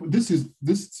 So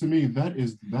this to me, that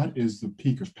is the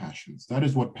peak of passions. That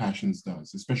is what passions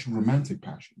does, especially romantic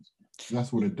passions.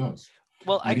 That's what it does.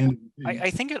 Well, Again,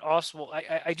 I think it also,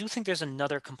 I do think there's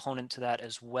another component to that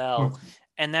as well. what-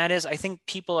 And that is, I think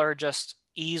people are just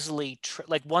easily,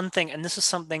 like one thing, and this is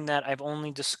something that I've only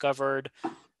discovered,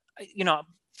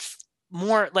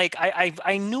 more like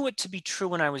I knew it to be true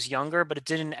when I was younger, but it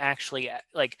didn't actually,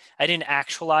 like, I didn't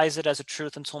actualize it as a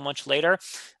truth until much later,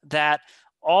 that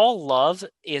all love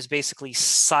is basically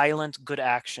silent good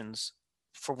actions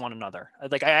for one another.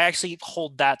 Like, I actually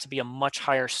hold that to be a much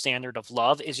higher standard of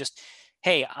love, is just,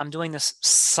 hey, I'm doing this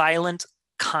silent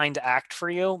kind act for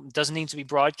you. It doesn't need to be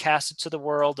broadcasted to the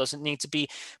world, doesn't need to be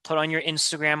put on your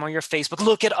Instagram or your Facebook.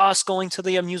 Look at us going to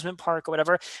the amusement park or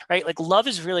whatever, right? Like, love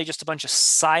is really just a bunch of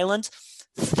silent,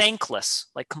 thankless,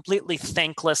 like completely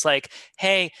thankless, like,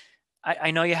 hey,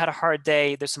 I know you had a hard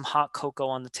day. There's some hot cocoa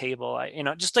on the table.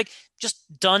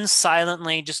 Just done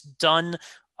silently, just done,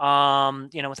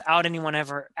 without anyone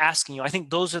ever asking you. I think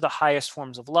those are the highest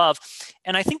forms of love.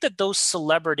 And I think that those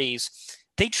celebrities,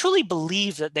 they truly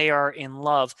believe that they are in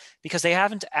love because they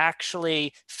haven't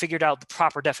actually figured out the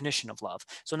proper definition of love.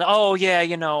 So, oh yeah,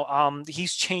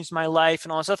 he's changed my life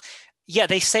and all that stuff. Yeah,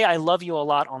 they say I love you a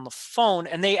lot on the phone,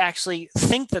 and they actually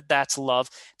think that that's love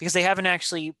because they haven't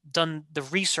actually done the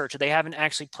research, or they haven't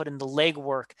actually put in the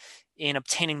legwork in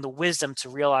obtaining the wisdom to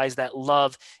realize that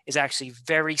love is actually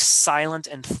very silent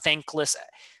and thankless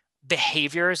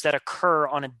behaviors that occur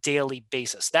on a daily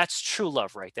basis. That's true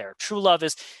love right there. True love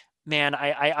is, man,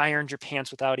 I ironed your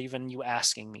pants without even you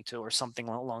asking me to, or something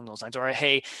along those lines. Or,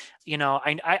 hey,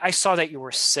 I saw that you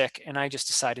were sick and I just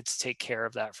decided to take care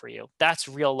of that for you. That's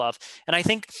real love. And I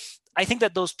think I think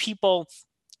that those people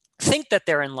think that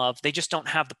they're in love. They just don't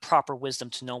have the proper wisdom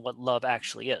to know what love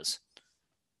actually is.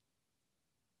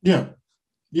 Yeah,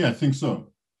 yeah, I think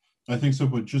so. I think so,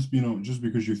 but just just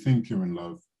because you think you're in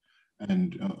love,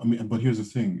 and I mean, but here's the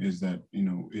thing: is that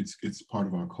it's part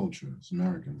of our culture as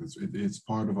Americans. It's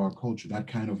part of our culture. That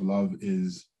kind of love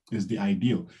is the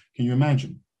ideal. Can you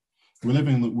imagine? We're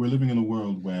living in a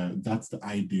world where that's the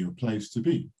ideal place to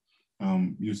be.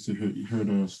 Used to heard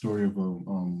a story of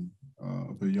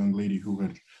a young lady who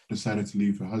had decided to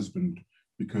leave her husband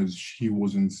because he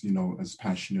wasn't as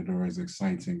passionate or as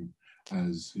exciting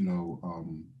as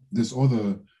this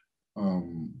other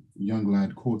young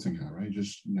lad courting her, right?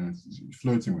 Just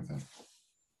flirting with her.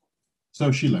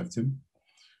 So she left him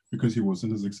because he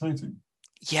wasn't as exciting.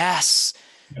 Yes.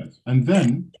 Yes. And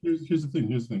then here's the thing.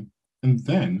 Here's the thing. And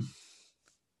then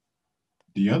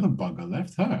the other bugger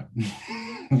left her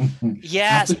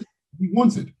Yes. after he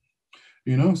wanted.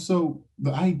 So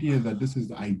the idea that this is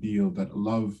the ideal, that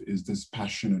love is this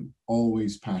passionate,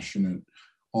 always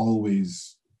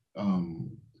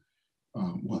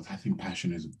well, I think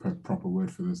passion is a proper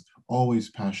word for this, always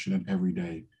passionate every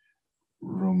day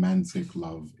romantic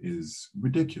love is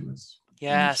ridiculous.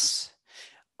 Yes.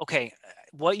 Okay.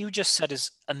 What you just said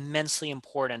is immensely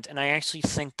important. And I actually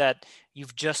think that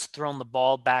you've just thrown the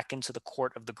ball back into the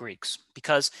court of the Greeks,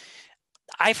 because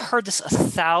I've heard this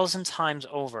 1,000 times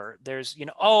over. There's,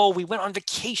 oh, we went on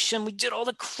vacation. We did all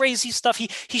the crazy stuff.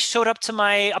 He showed up to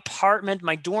my apartment,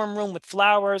 my dorm room with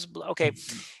flowers. Okay.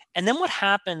 And then what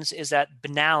happens is that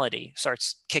banality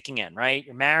starts kicking in, right?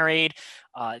 You're married,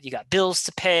 you got bills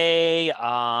to pay.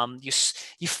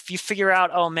 You figure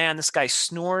out, oh man, this guy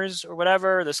snores or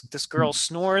whatever. This girl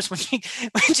snores when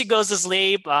she goes to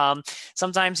sleep.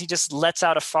 Sometimes he just lets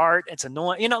out a fart. It's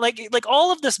annoying, like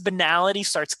all of this banality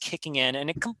starts kicking in, and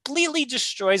it completely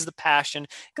destroys the passion,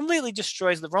 completely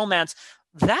destroys the romance.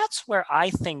 That's where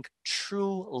I think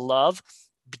true love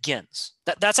begins.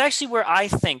 That's actually where I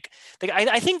think.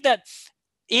 I think that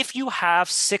if you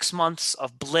have 6 months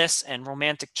of bliss and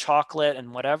romantic chocolate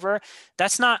and whatever,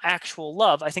 that's not actual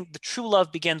love. I think the true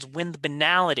love begins when the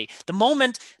banality, the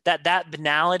moment that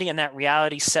banality and that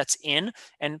reality sets in,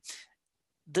 and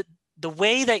the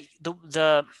way that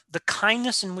the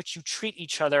kindness in which you treat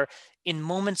each other in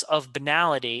moments of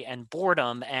banality and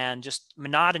boredom and just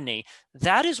monotony,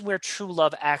 that is where true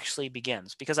love actually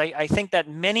begins. Because I think that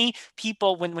many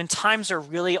people, when times are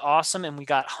really awesome and we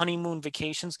got honeymoon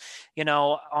vacations,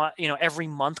 every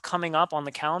month coming up on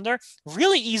the calendar,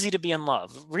 really easy to be in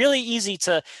love, really easy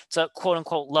to quote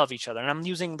unquote love each other. And I'm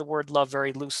using the word love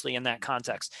very loosely in that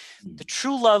context. The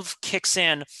true love kicks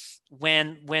in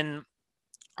when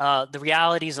the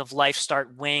realities of life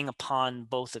start weighing upon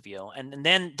both of you, and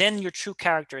then your true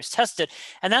character is tested.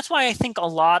 And that's why I think a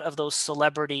lot of those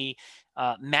celebrity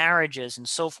marriages and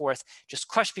so forth just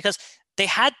crush, because they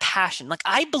had passion. Like,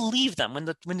 I believe them when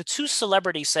the two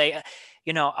celebrities say,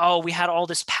 oh, we had all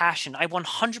this passion. I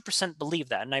 100% believe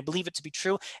that, and I believe it to be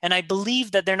true. And I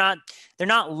believe that they're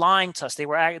not lying to us.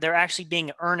 They're actually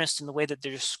being earnest in the way that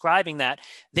they're describing that.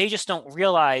 They just don't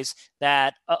realize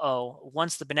that,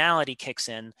 once the banality kicks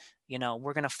in,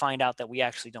 we're going to find out that we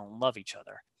actually don't love each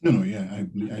other. No, yeah,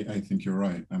 I think you're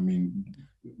right. I mean,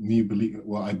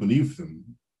 I believe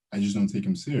them. I just don't take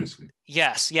them seriously.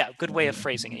 Yes, yeah, good way of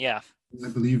phrasing it. Yeah. I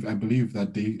believe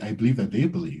that they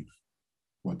believe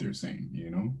what they're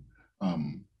saying,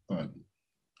 but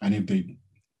and if they,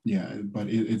 yeah, but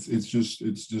it's just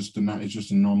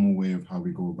a normal way of how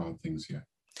we go about things here.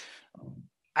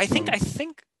 I think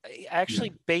actually,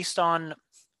 yeah, based on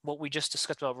what we just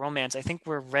discussed about romance, I think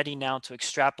we're ready now to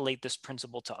extrapolate this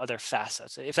principle to other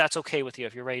facets, if that's okay with you,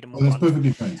 if you're ready to move on. That's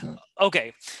perfectly fine, sir.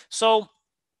 Okay, so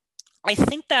I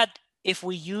think that if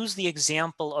we use the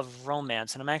example of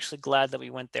romance, and I'm actually glad that we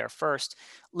went there first,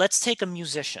 let's take a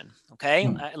musician, okay?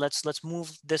 Let's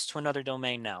move this to another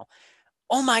domain now.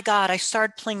 Oh my God, I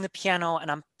started playing the piano and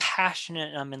I'm passionate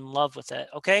and I'm in love with it,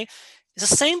 okay? It's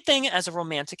the same thing as a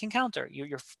romantic encounter.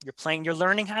 You're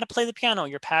learning how to play the piano.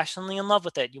 You're passionately in love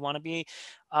with it. You want to be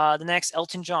the next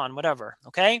Elton John, whatever,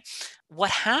 okay? What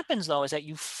happens though is that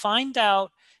you find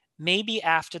out maybe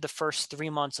after the first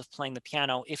 3 months of playing the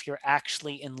piano, if you're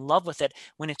actually in love with it,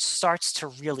 when it starts to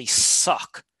really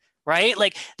suck, right?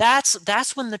 Like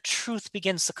that's when the truth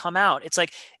begins to come out. It's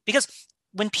like, because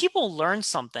when people learn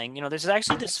something, there's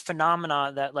actually this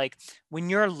phenomena that, like, when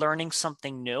you're learning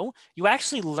something new, you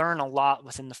actually learn a lot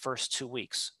within the first 2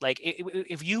 weeks. Like,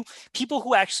 if people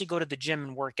who actually go to the gym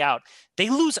and work out, they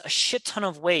lose a shit ton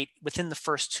of weight within the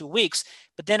first 2 weeks.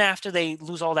 But then after they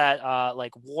lose all that,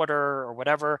 like water or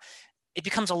whatever, it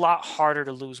becomes a lot harder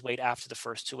to lose weight after the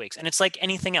first 2 weeks. And it's like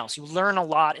anything else. You learn a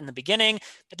lot in the beginning,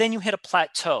 but then you hit a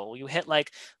plateau. You hit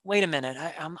like, wait a minute,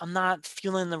 I'm not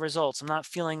feeling the results. I'm not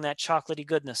feeling that chocolatey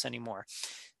goodness anymore.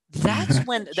 That's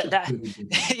when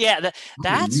yeah,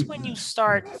 that's when you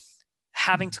start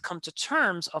having to come to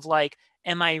terms of like,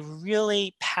 am I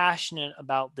really passionate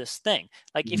about this thing?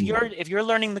 Like if you're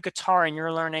learning the guitar and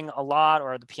you're learning a lot,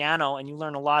 or the piano and you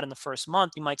learn a lot in the first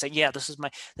month, you might say, yeah, this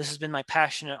has been my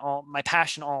passion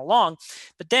all along.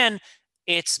 But then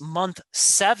it's month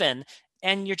 7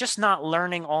 and you're just not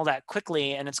learning all that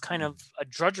quickly, and it's kind of a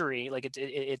drudgery, like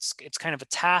it's kind of a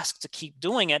task to keep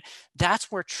doing it.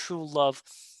 That's where true love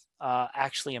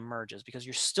actually emerges, because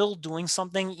you're still doing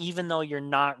something even though you're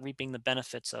not reaping the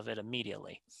benefits of it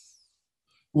immediately.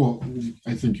 Well,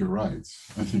 I think you're right.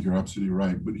 I think you're absolutely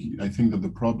right. But I think that the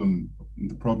problem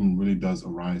really does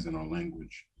arise in our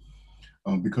language.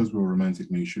 Because we're a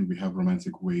romantic nation, we have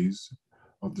romantic ways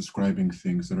of describing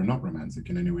things that are not romantic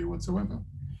in any way whatsoever.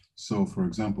 So, for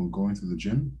example, going to the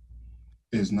gym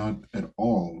is not at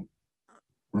all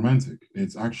romantic.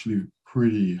 It's actually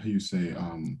pretty, how you say,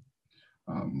 um,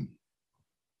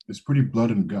 it's pretty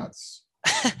blood and guts.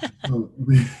 So,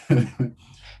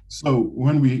 so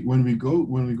when we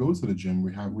go to the gym,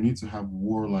 we need to have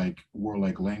warlike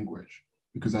language,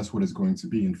 because that's what it's going to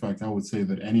be. In fact, I would say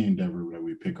that any endeavor that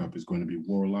we pick up is going to be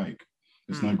warlike.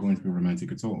 It's not going to be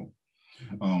romantic at all.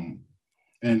 Um,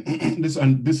 and here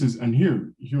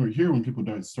when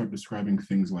people start describing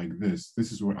things like this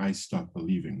is where I stop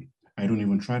believing. I don't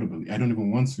even try to believe. I don't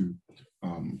even want to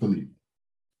believe,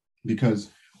 because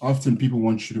often people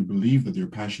want you to believe that they're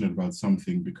passionate about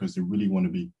something because they really want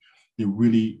to be,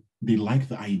 they like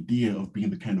the idea of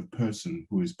being the kind of person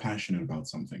who is passionate about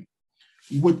something,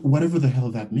 whatever the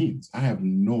hell that means. I have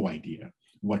no idea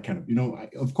what kind of,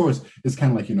 of course, it's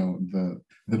kind of like, the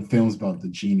films about the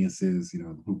geniuses,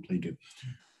 who play it.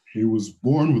 He was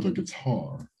born with a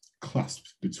guitar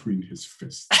clasped between his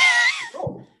fists.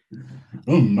 Oh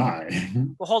my.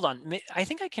 Well, hold on. I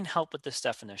think I can help with this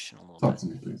definition a little Talk bit. to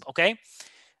me, please. Okay.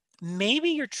 Maybe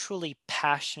you're truly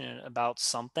passionate about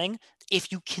something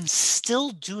if you can still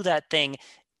do that thing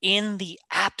in the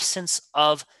absence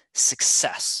of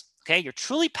success. Okay. You're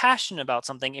truly passionate about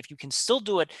something if you can still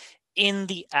do it in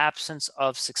the absence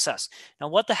of success. Now,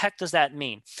 what the heck does that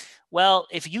mean? Well,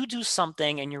 if you do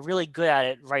something and you're really good at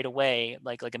it right away,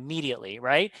 like immediately,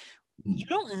 right? You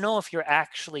don't know if you're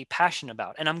actually passionate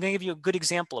about. And I'm going to give you a good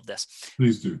example of this.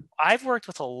 Please do. I've worked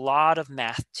with a lot of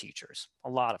math teachers, a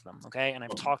lot of them, okay? And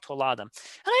I've talked to a lot of them.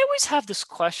 And I always have this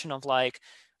question of like,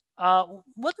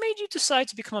 what made you decide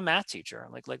to become a math teacher?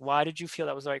 Like, why did you feel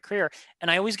that was the right career?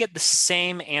 And I always get the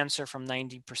same answer from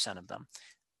 90% of them.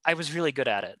 I was really good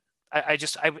at it. It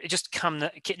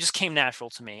just came natural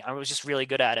to me. I was just really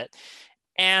good at it.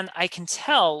 And I can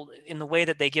tell in the way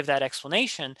that they give that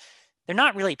explanation, they're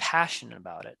not really passionate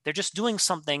about it. They're just doing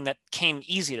something that came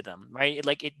easy to them, right?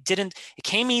 It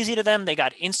came easy to them. They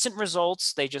got instant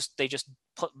results. They just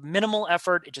put minimal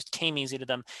effort. It just came easy to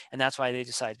them. And that's why they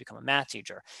decided to become a math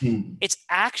teacher. It's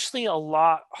actually a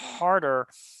lot harder.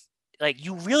 Like,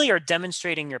 you really are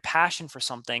demonstrating your passion for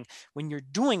something when you're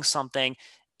doing something.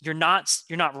 You're not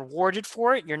rewarded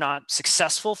for it. You're not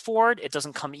successful for it. It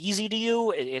doesn't come easy to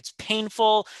you. It's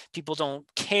painful. People don't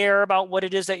care about what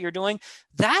it is that you're doing.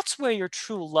 That's where your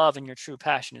true love and your true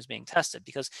passion is being tested,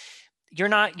 because you're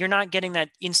not getting that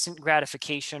instant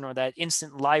gratification or that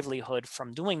instant livelihood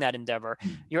from doing that endeavor.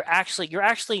 You're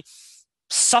actually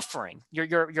suffering.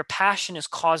 Your passion is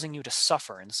causing you to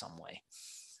suffer in some way.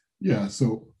 Yeah.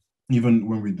 So even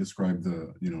when we describe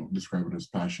it as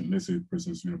passion, let's say for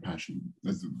instance, passion,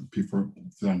 as people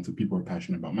are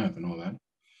passionate about math and all that.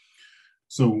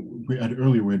 So we had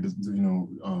earlier we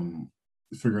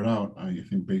figured out, I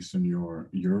think, based on your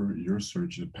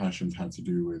search, that passions had to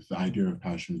do with, the idea of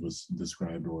passion was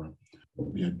described or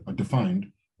defined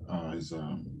as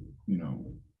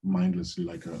mindlessly,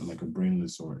 like a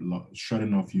brainless, or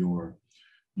shutting off your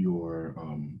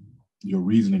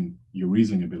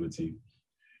reasoning ability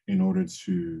in order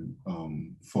to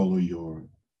follow your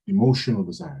emotional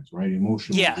desires, right?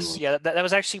 Yes, yeah, that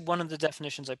was actually one of the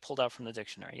definitions I pulled out from the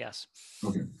dictionary. Yes.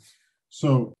 Okay.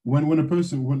 So that's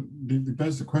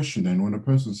the question then. When a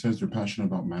person says they're passionate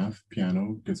about math,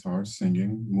 piano, guitar,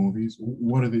 singing, movies,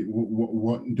 what are they?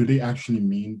 What do they actually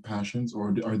mean passions,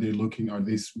 or are they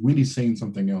really saying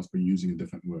something else but using a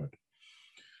different word?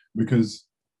 Because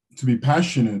to be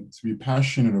passionate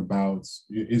about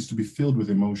is to be filled with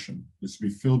emotion. Is to be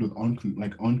filled with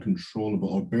uncontrollable,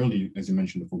 or barely, as you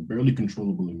mentioned before, barely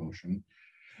controllable emotion,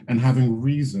 and having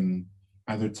reason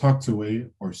either tucked away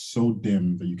or so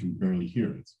dim that you can barely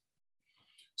hear it.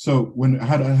 So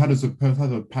how does a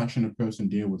passionate person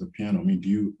deal with a piano? I mean, do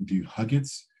you hug it?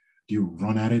 Do you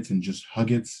run at it and just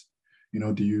hug it?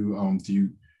 What do you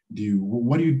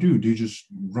do? Do you just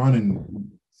run and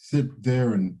sit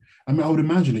there? And I mean, I would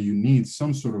imagine that you need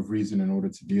some sort of reason in order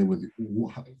to deal with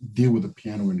the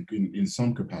piano in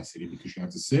some capacity, because you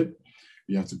have to sit,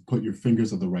 you have to put your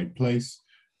fingers at the right place,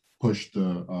 push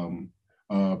the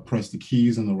press the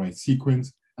keys in the right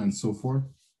sequence, and so forth.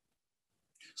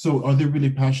 So are they really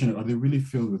passionate? Are they really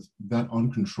filled with that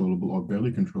uncontrollable or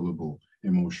barely controllable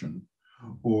emotion?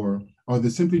 Or are they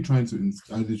simply trying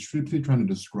to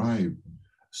describe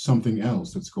something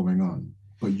else that's going on,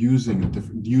 but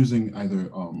using either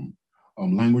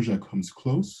language that comes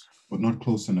close but not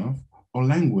close enough, or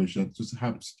language that just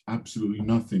has absolutely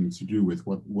nothing to do with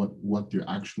what they're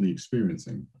actually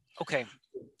experiencing? Okay,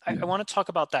 Yeah. I want to talk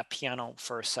about that piano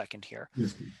for a second here.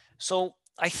 Yes, please. So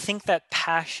I think that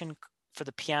passion for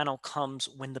the piano comes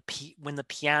when when the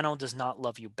piano does not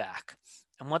love you back.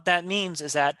 And what that means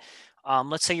is that,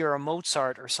 let's say you're a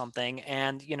Mozart or something,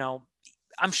 and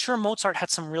I'm sure Mozart had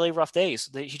some really rough days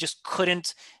that he just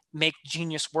couldn't make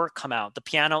genius work come out. The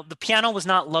piano was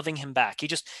not loving him back. He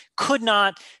just could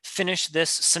not finish this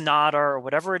sonata or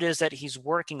whatever it is that he's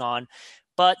working on.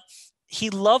 But he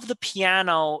loved the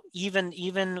piano even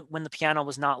when the piano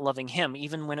was not loving him,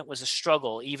 even when it was a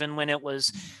struggle, even when it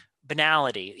was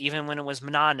banality, even when it was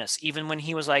monotonous, even when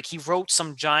he was like, he wrote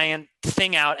some giant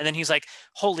thing out and then he's like,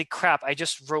 holy crap, I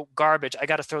just wrote garbage, I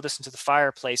got to throw this into the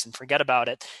fireplace and forget about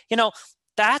it.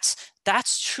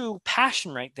 That's true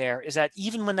passion right there, is that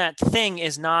even when that thing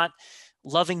is not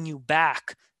loving you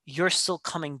back, you're still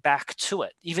coming back to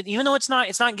it, even though it's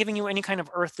not giving you any kind of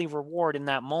earthly reward in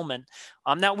that moment.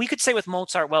 Now we could say with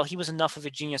Mozart, well, he was enough of a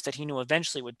genius that he knew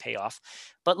eventually would pay off.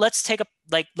 But let's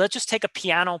just take a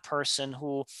piano person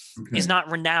who is Okay.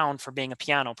 not renowned for being a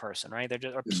piano person, right? They're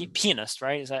just, or Yeah. pianist,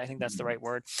 right? I think that's the right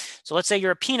word. So let's say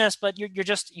you're a pianist, but you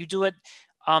do it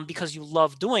because you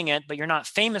love doing it, but you're not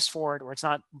famous for it, or it's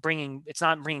not bringing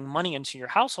money into your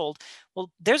household.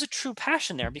 Well, there's a true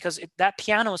passion there, because that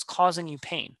piano is causing you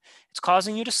pain. It's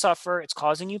causing you to suffer. It's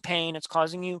causing you pain. It's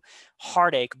causing you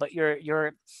heartache. But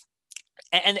you're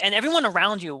and everyone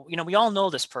around you, we all know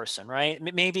this person, right?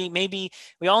 Maybe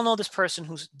we all know this person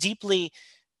who's deeply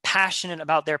passionate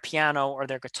about their piano or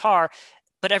their guitar,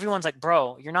 but everyone's like,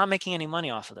 bro, you're not making any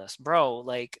money off of this, bro.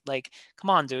 Like,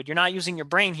 come on, dude, you're not using your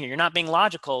brain here. You're not being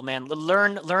logical, man.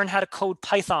 Learn how to code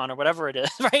Python or whatever it is,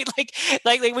 right?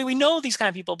 Like we know these kind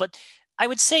of people. But I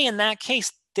would say in that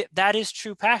case, that is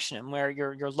true passion, where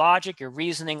your logic, your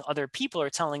reasoning, other people are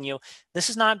telling you this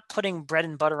is not putting bread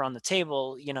and butter on the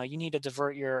table. You need to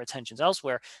divert your attentions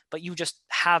elsewhere, but you just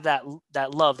have that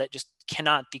love that just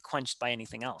cannot be quenched by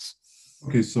anything else.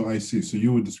 Okay, so I see. So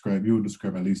you would describe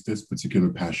at least this particular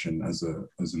passion as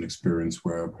an experience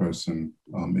where a person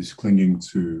is clinging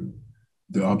to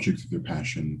the object of their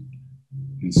passion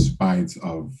in spite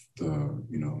of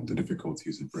the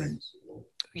difficulties it brings.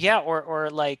 Yeah,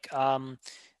 or like,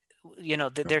 Yeah.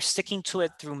 they're sticking to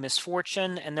it through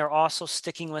misfortune, and they're also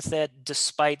sticking with it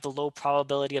despite the low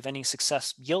probability of any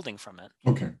success yielding from it.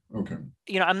 Okay. Okay.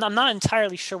 I'm not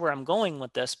entirely sure where I'm going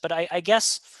with this, but I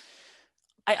guess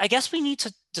we need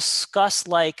to discuss,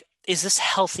 like, is this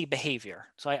healthy behavior?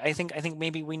 So I think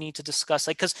maybe we need to discuss,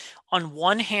 like, because on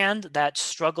one hand, that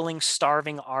struggling,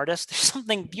 starving artist, there's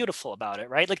something beautiful about it,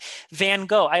 right? Like Van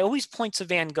Gogh. I always point to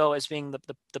Van Gogh as being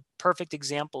the perfect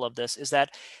example of this, is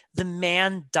that the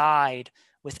man died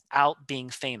without being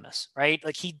famous, right?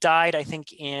 Like he died, I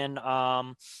think, in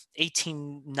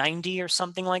 1890 or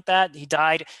something like that.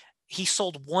 He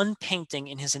sold one painting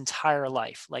in his entire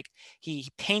life. Like he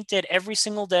painted every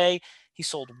single day. He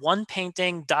sold one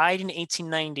painting, died in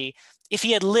 1890. If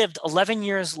he had lived 11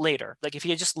 years later, like if he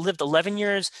had just lived 11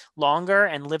 years longer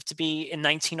and lived to be in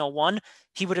 1901,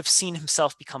 he would have seen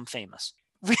himself become famous.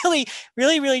 Really,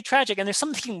 really, really tragic. And there's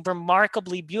something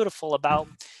remarkably beautiful about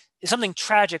something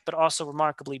tragic, but also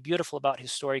remarkably beautiful about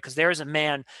his story, because there is a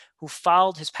man who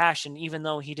followed his passion even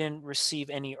though he didn't receive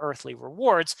any earthly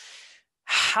rewards.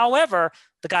 However,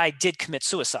 the guy did commit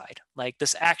suicide. Like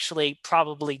this actually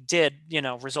probably did,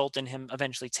 result in him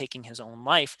eventually taking his own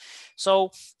life.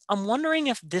 So I'm wondering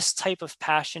if this type of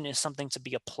passion is something to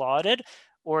be applauded,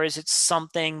 or is it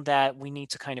something that we need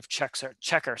to kind of check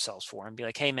ourselves for and be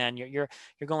like, hey man, you're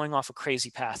going off a crazy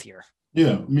path here.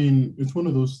 Yeah, I mean, it's one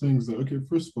of those things that, okay,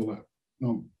 first of all,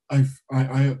 though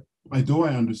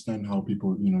I understand how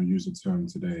people, use the term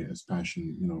today as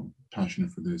passion,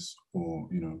 passionate for this, or,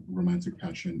 romantic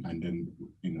passion, and then,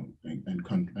 and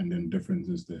then difference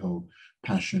is the whole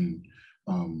passion,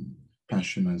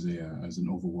 passion as an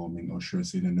overwhelming, or should I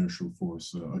say, an inertial force,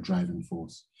 a driving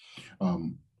force. Um,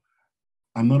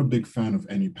 I'm not a big fan of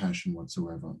any passion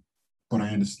whatsoever, but I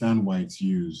understand why it's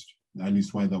used, at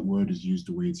least why that word is used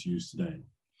the way it's used today.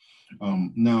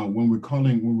 Now, when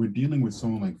we're dealing with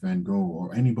someone like Van Gogh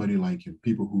or anybody like him,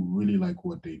 people who really like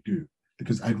what they do,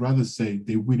 because I'd rather say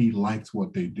they really liked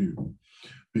what they do,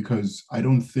 because I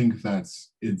don't think that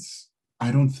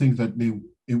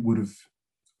it would have,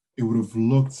 it would have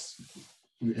looked,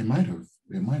 it might have,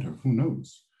 who knows?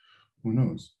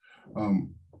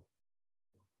 Um,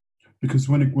 because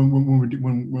when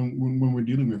we're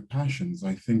dealing with passions,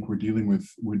 I think we're dealing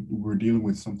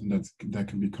with something that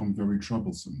can become very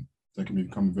troublesome, that can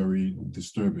become very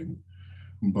disturbing.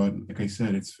 But like I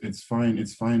said, it's fine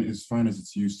as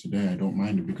it's used today. I don't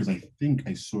mind it, because I think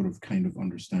I sort of kind of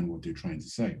understand what they're trying to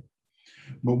say.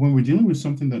 But when we're dealing with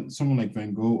something that someone like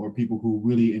Van Gogh, or people who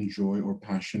really enjoy or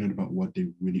passionate about what they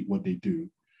do,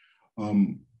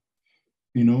 um,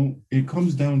 it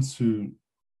comes down to,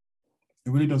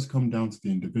 it really does come down to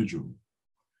the individual.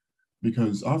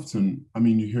 Because often, I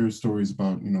mean, you hear stories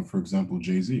about, for example,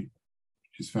 Jay-Z.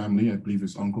 His family, I believe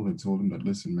his uncle had told him that,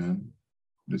 listen, man,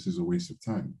 this is a waste of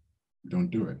time. Don't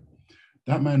do it.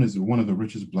 That man is one of the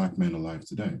richest black men alive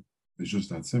today. It's just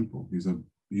that simple. He's doing,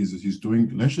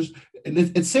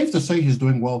 it's safe to say he's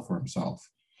doing well for himself,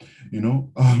 you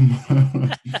know?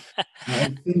 I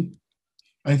think,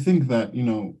 I think that,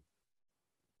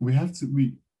 we have to,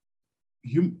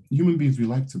 human beings, we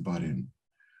like to butt in.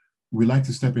 We like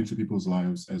to step into people's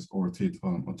lives as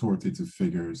authoritative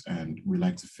figures, and we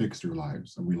like to fix their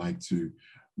lives, and we like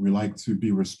to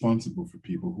be responsible for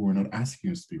people who are not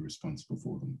asking us to be responsible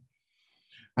for them.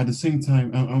 At the same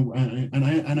time,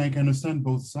 and I can understand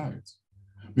both sides,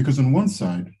 because on one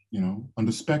side, on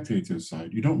the spectator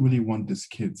side, you don't really want this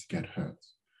kid to get hurt.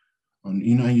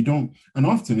 You don't, and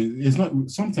often it's not.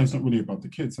 Sometimes not really about the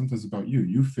kid. Sometimes about you.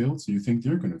 You failed, so you think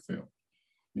they're going to fail.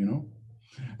 You know,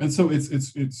 and so it's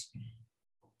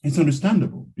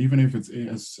understandable, even if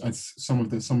as some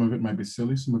of it might be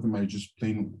silly, some of it might just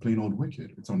plain old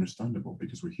wicked. It's understandable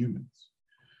because we're humans.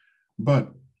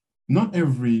 But not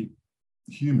every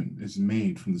human is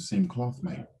made from the same cloth,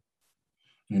 mate.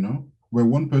 Where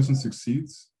one person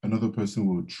succeeds, another person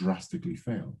will drastically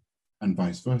fail, and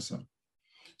vice versa.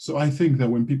 So I think that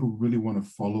when people really want to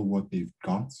follow what they've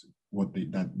got,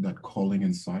 that calling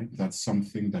inside, that's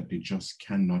something that they just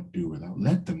cannot do without.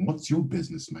 Let them. What's your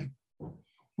business, mate?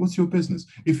 What's your business?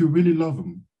 If you really love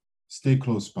them, stay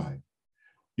close by.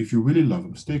 If you really love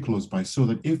them, stay close by, so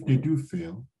that if they do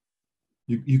fail,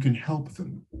 you can help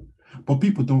them. But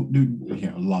people don't do,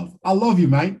 love. I love you,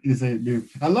 mate. You say,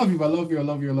 I love you, I love you, I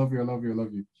love you, I love you, I love you, I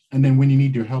love you. And then when you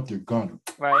need your help, they're gone.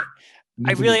 Right.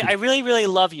 I really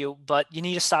love you, but you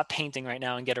need to stop painting right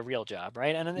now and get a real job,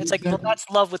 right? And it's like, well, that's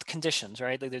love with conditions,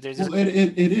 right? Like well,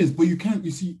 it is, but you can't.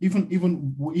 You see,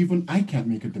 even I can't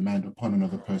make a demand upon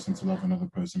another person to love another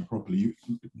person properly.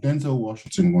 Denzel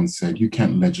Washington once said, "You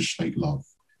can't legislate love."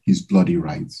 He's bloody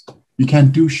right. You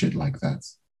can't do shit like that,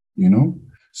 you know.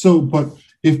 So, but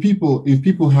if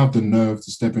people have the nerve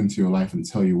to step into your life and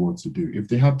tell you what to do, if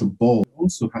they have the balls,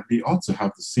 they ought to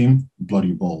have the same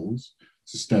bloody balls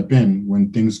to step in when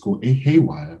things go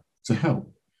haywire to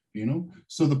help.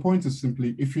 So the point is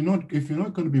simply, if you're not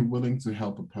going to be willing to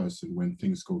help a person when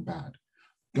things go bad,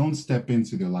 don't step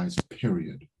into their lives,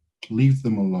 period. Leave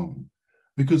them alone,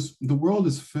 because the world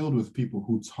is filled with people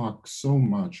who talk so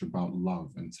much about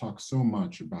love and talk so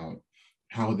much about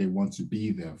how they want to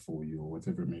be there for you, or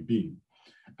whatever it may be,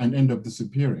 and end up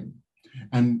disappearing.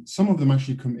 And some of them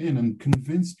actually come in and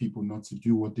convince people not to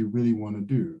do what they really want to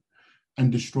do, and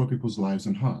destroy people's lives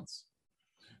and hearts.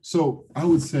 So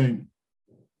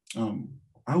um,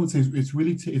 I would say it's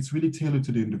really tailored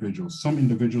to the individual. Some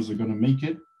individuals are going to make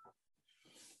it,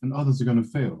 and others are going to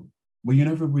fail. But you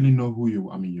never really know who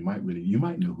you. I mean, you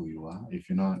might know who you are if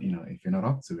you're not, if you're not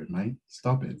up to it, mate.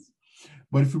 Stop it.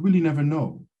 But if you really never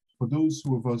know, for those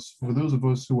of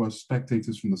us who are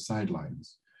spectators from the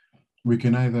sidelines, we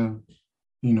can either,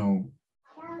 you know,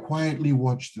 quietly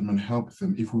watch them and help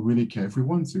them if we really care. If we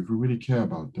want to, if we really care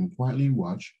about them, quietly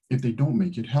watch. If they don't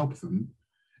make it, help them.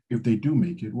 If they do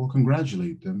make it, we'll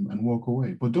congratulate them and walk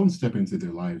away. But don't step into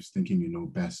their lives thinking you know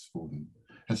best for them,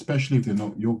 especially if they're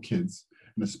not your kids,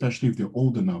 and especially if they're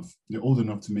old enough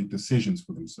to make decisions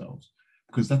for themselves.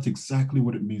 Because that's exactly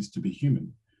what it means to be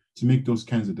human, to make those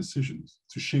kinds of decisions,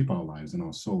 to shape our lives and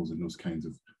our souls in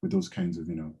with those kinds of,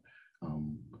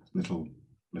 um, little,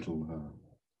 little,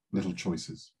 little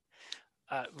choices.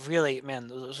 Really, man,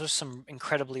 those are some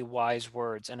incredibly wise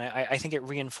words. And I think it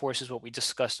reinforces what we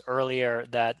discussed earlier,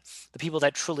 that the people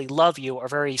that truly love you are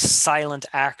very silent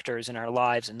actors in our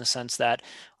lives, in the sense that,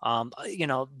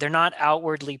 they're not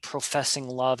outwardly professing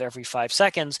love every 5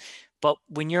 seconds. But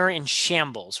when you're in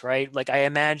shambles, right? Like I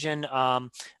imagine a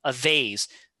vase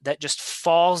that just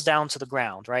falls down to the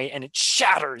ground, right? And it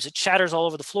shatters all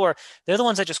over the floor. They're the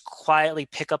ones that just quietly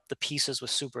pick up the pieces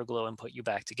with super glue and put you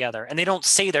back together. And they don't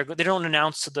say they don't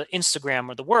announce to the Instagram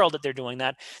or the world that they're doing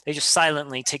that. They just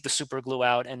silently take the super glue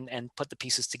out and put the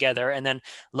pieces together. And then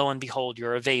lo and behold,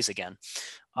 you're a vase again.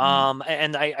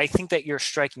 And I think that you're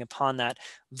striking upon that.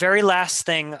 Very last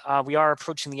thing, we are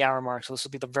approaching the hour mark, so this will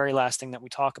be the very last thing that we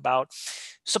talk about.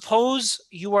 Suppose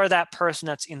you are that person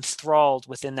that's enthralled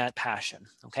within that passion.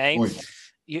 Okay, Oh,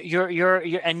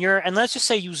 yeah. and let's just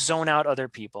say you zone out other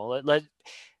people.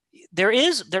 There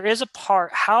is a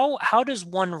part. How does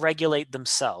one regulate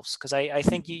themselves? Because I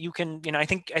think you can, I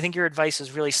think your advice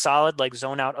is really solid. Like,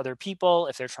 zone out other people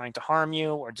if they're trying to harm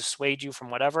you or dissuade you from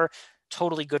whatever.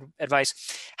 Totally good advice.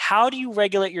 How do you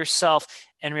regulate yourself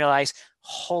and realize,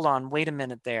 hold on, wait a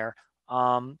minute there.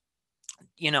 Am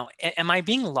I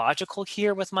being logical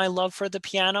here with my love for the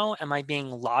piano? Am I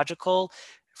being logical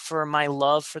for my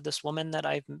love for this woman that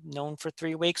I've known for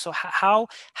 3 weeks? So how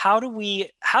do we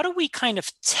kind of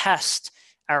test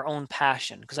our own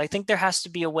passion? Because I think there has to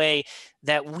be a way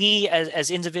that we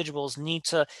as individuals need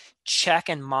to check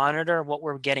and monitor what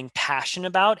we're getting passionate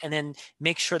about, and then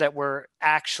make sure that we're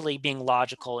actually being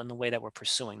logical in the way that we're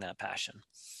pursuing that passion.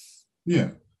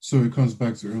 Yeah. So it comes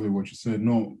back to earlier what you said.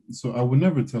 No, so I would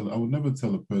never tell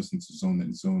a person to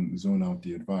zone out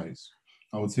the advice.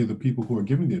 I would say the people who are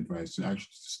giving the advice to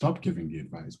actually stop giving the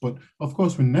advice. But of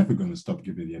course, we're never going to stop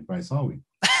giving the advice, are we?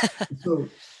 So,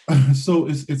 so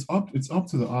it's up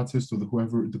to the artist or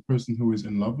the person who is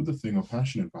in love with the thing or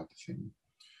passionate about the thing,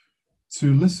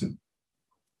 to listen,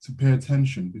 to pay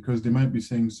attention, because they might be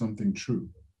saying something true.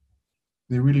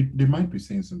 They might be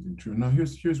saying something true. Now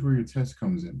here's where your test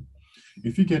comes in.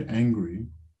 If you get angry,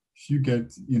 if you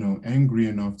get angry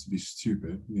enough to be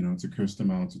stupid, to curse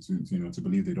them out, to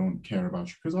believe they don't care about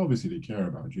you, because obviously they care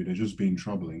about you. They're just being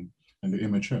troubling and they're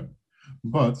immature,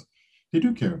 but they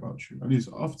do care about you. At least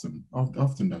often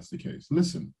that's the case.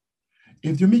 Listen,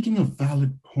 if they're making a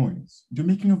valid point,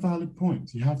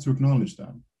 you have to acknowledge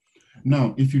that.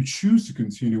 Now, if you choose to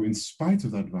continue in spite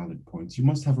of that valid point, you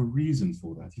must have a reason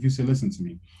for that. If you say, listen to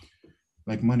me,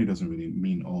 like, money doesn't really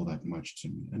mean all that much to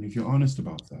me. And if you're honest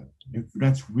about that, if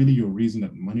that's really your reason,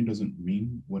 that money doesn't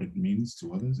mean what it means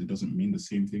to others, it doesn't mean the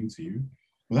same thing to you,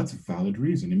 well, that's a valid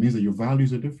reason. It means that your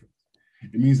values are different.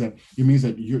 It means that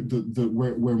you're the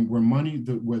where money,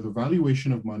 where the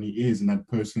valuation of money is in that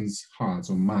person's heart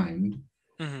or mind,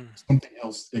 Mm-hmm. something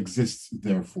else exists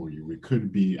there for you. It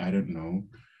could be, I don't know,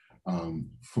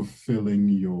 fulfilling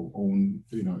your own,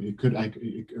 it could,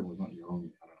 well, not your own,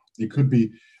 I don't know.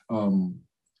 Um,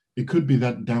 it could be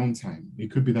that downtime. It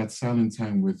could be that silent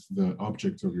time with the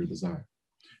object of your desire.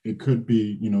 It could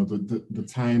be, the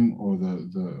time, or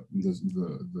the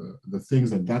things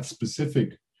that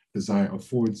specific desire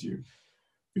affords you.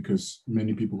 Because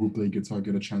many people who play guitar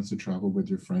get a chance to travel with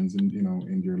your friends, and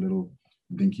in your little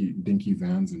dinky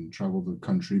vans, and travel the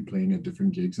country playing at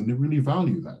different gigs, and they really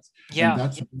value that. And Yeah.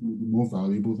 that's really more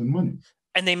valuable than money.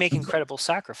 And they make And so, incredible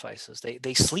sacrifices.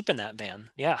 They sleep in that van.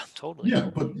 Yeah, totally. yeah,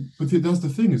 but that's the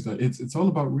thing, is that it's all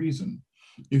about reason.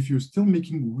 If you're still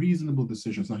making reasonable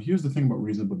decisions, now here's the thing about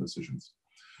reasonable decisions.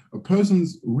 A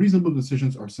person's reasonable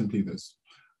decisions are simply this: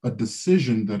 a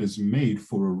decision that is made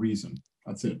for a reason.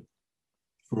 That's it,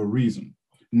 for a reason.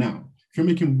 Now, if you're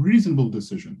making reasonable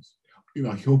decisions,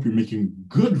 I hope you're making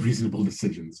good reasonable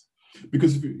decisions.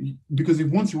 Because if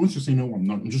once you say, no, I'm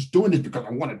not, I'm just doing it because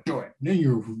I want to do it, then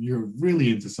you're really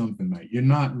into something, mate. You're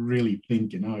not really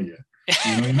thinking, are you?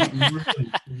 You're not really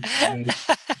thinking.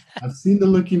 I've seen the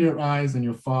look in your eyes, and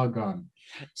you're far gone.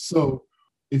 So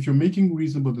if you're making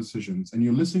reasonable decisions and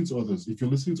you're listening to others, if you're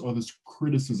listening to others'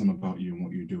 criticism about you and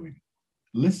what you're doing,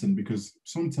 listen, because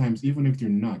sometimes, even if they're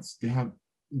nuts,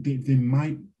 they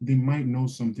might know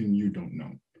something you don't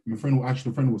know. My friend,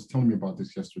 actually, a friend was telling me about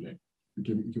this yesterday.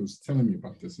 He was telling me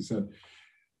about this. He said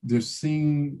they're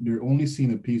only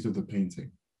seeing a piece of the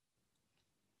painting.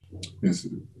 Yes,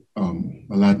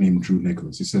 a lad named Drew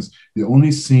Nicholas. He says they're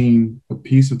only seeing a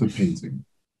piece of the painting.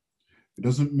 It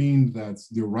doesn't mean that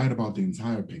they're right about the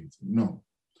entire painting. No,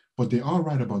 but they are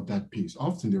right about that piece.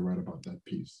 Often they're right about that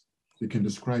piece. They can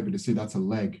describe it. They say that's a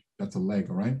leg. That's a leg.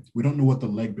 All right. We don't know what the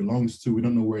leg belongs to. We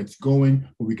don't know where it's going,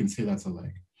 but we can say that's a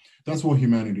leg. That's what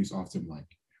humanity is often like.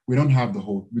 We don't have the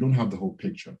whole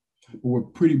picture. But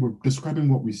we're describing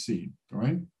what we see. All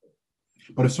right.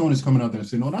 But if someone is coming out there and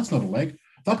saying, "No, that's not a leg.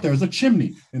 I thought there was a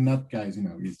chimney," and that guy's,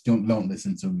 you don't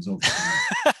listen to him. He's over.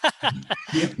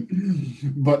 Yeah.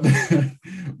 But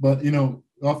but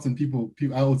often people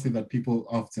I would say that people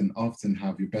often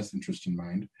have your best interest in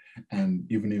mind, and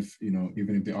even if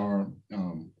they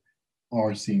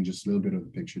are seeing just a little bit of the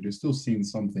picture, they're still seeing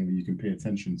something that you can pay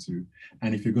attention to.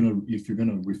 And if you're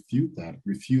gonna refute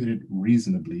it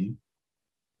reasonably,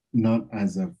 not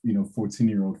as a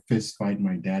 14-year-old fist fight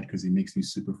my dad because he makes me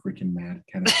super freaking mad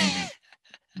kind of thing.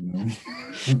 you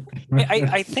know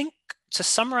I think to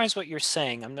summarize what you're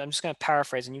saying, I'm just going to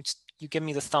paraphrase, and you give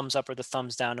me the thumbs up or the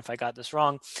thumbs down if I got this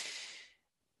wrong.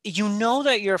 You know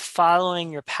that you're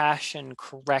following your passion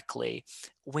correctly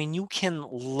when you can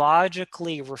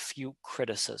logically refute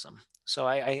criticism. So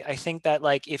I think that,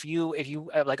 like, if you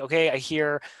like, okay, I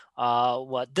hear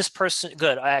what this person,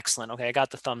 good, excellent, okay, I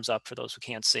got the thumbs up for those who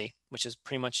can't see, which is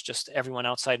pretty much just everyone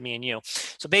outside me and you.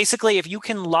 So basically, if you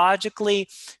can logically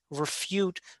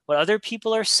refute what other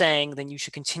people are saying, then you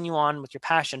should continue on with your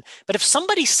passion. But if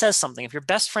somebody says something, if your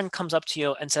best friend comes up to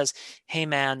you and says, "Hey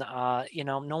man,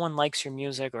 no one likes your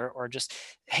music," or just,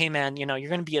 "Hey man, you're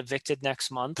going to be evicted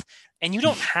next month," and you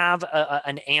don't have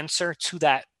an answer to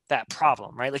that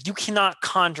problem, right? Like, you cannot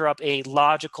conjure up a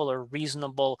logical or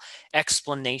reasonable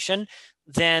explanation,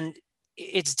 then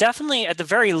it's definitely, at the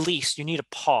very least, you need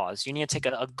a pause. You need to take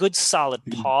a good solid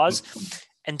pause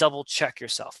and double check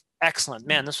yourself. Excellent,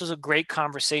 man. This was a great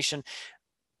conversation.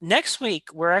 Next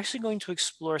week, we're actually going to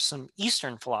explore some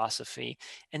Eastern philosophy,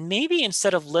 and maybe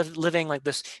instead of living like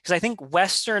this, because I think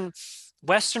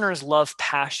Westerners love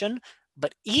passion,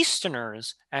 but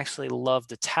Easterners actually love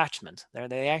detachment.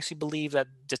 They actually believe that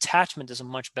detachment is a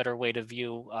much better way to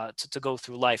view, to go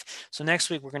through life. So next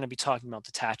week, we're going to be talking about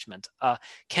detachment.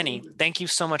 Kenny, thank you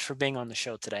so much for being on the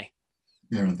show today.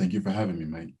 Aaron, thank you for having me,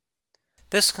 mate.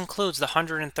 This concludes the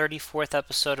 134th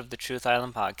episode of the Truth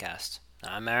Island podcast.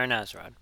 I'm Aaron Azrod.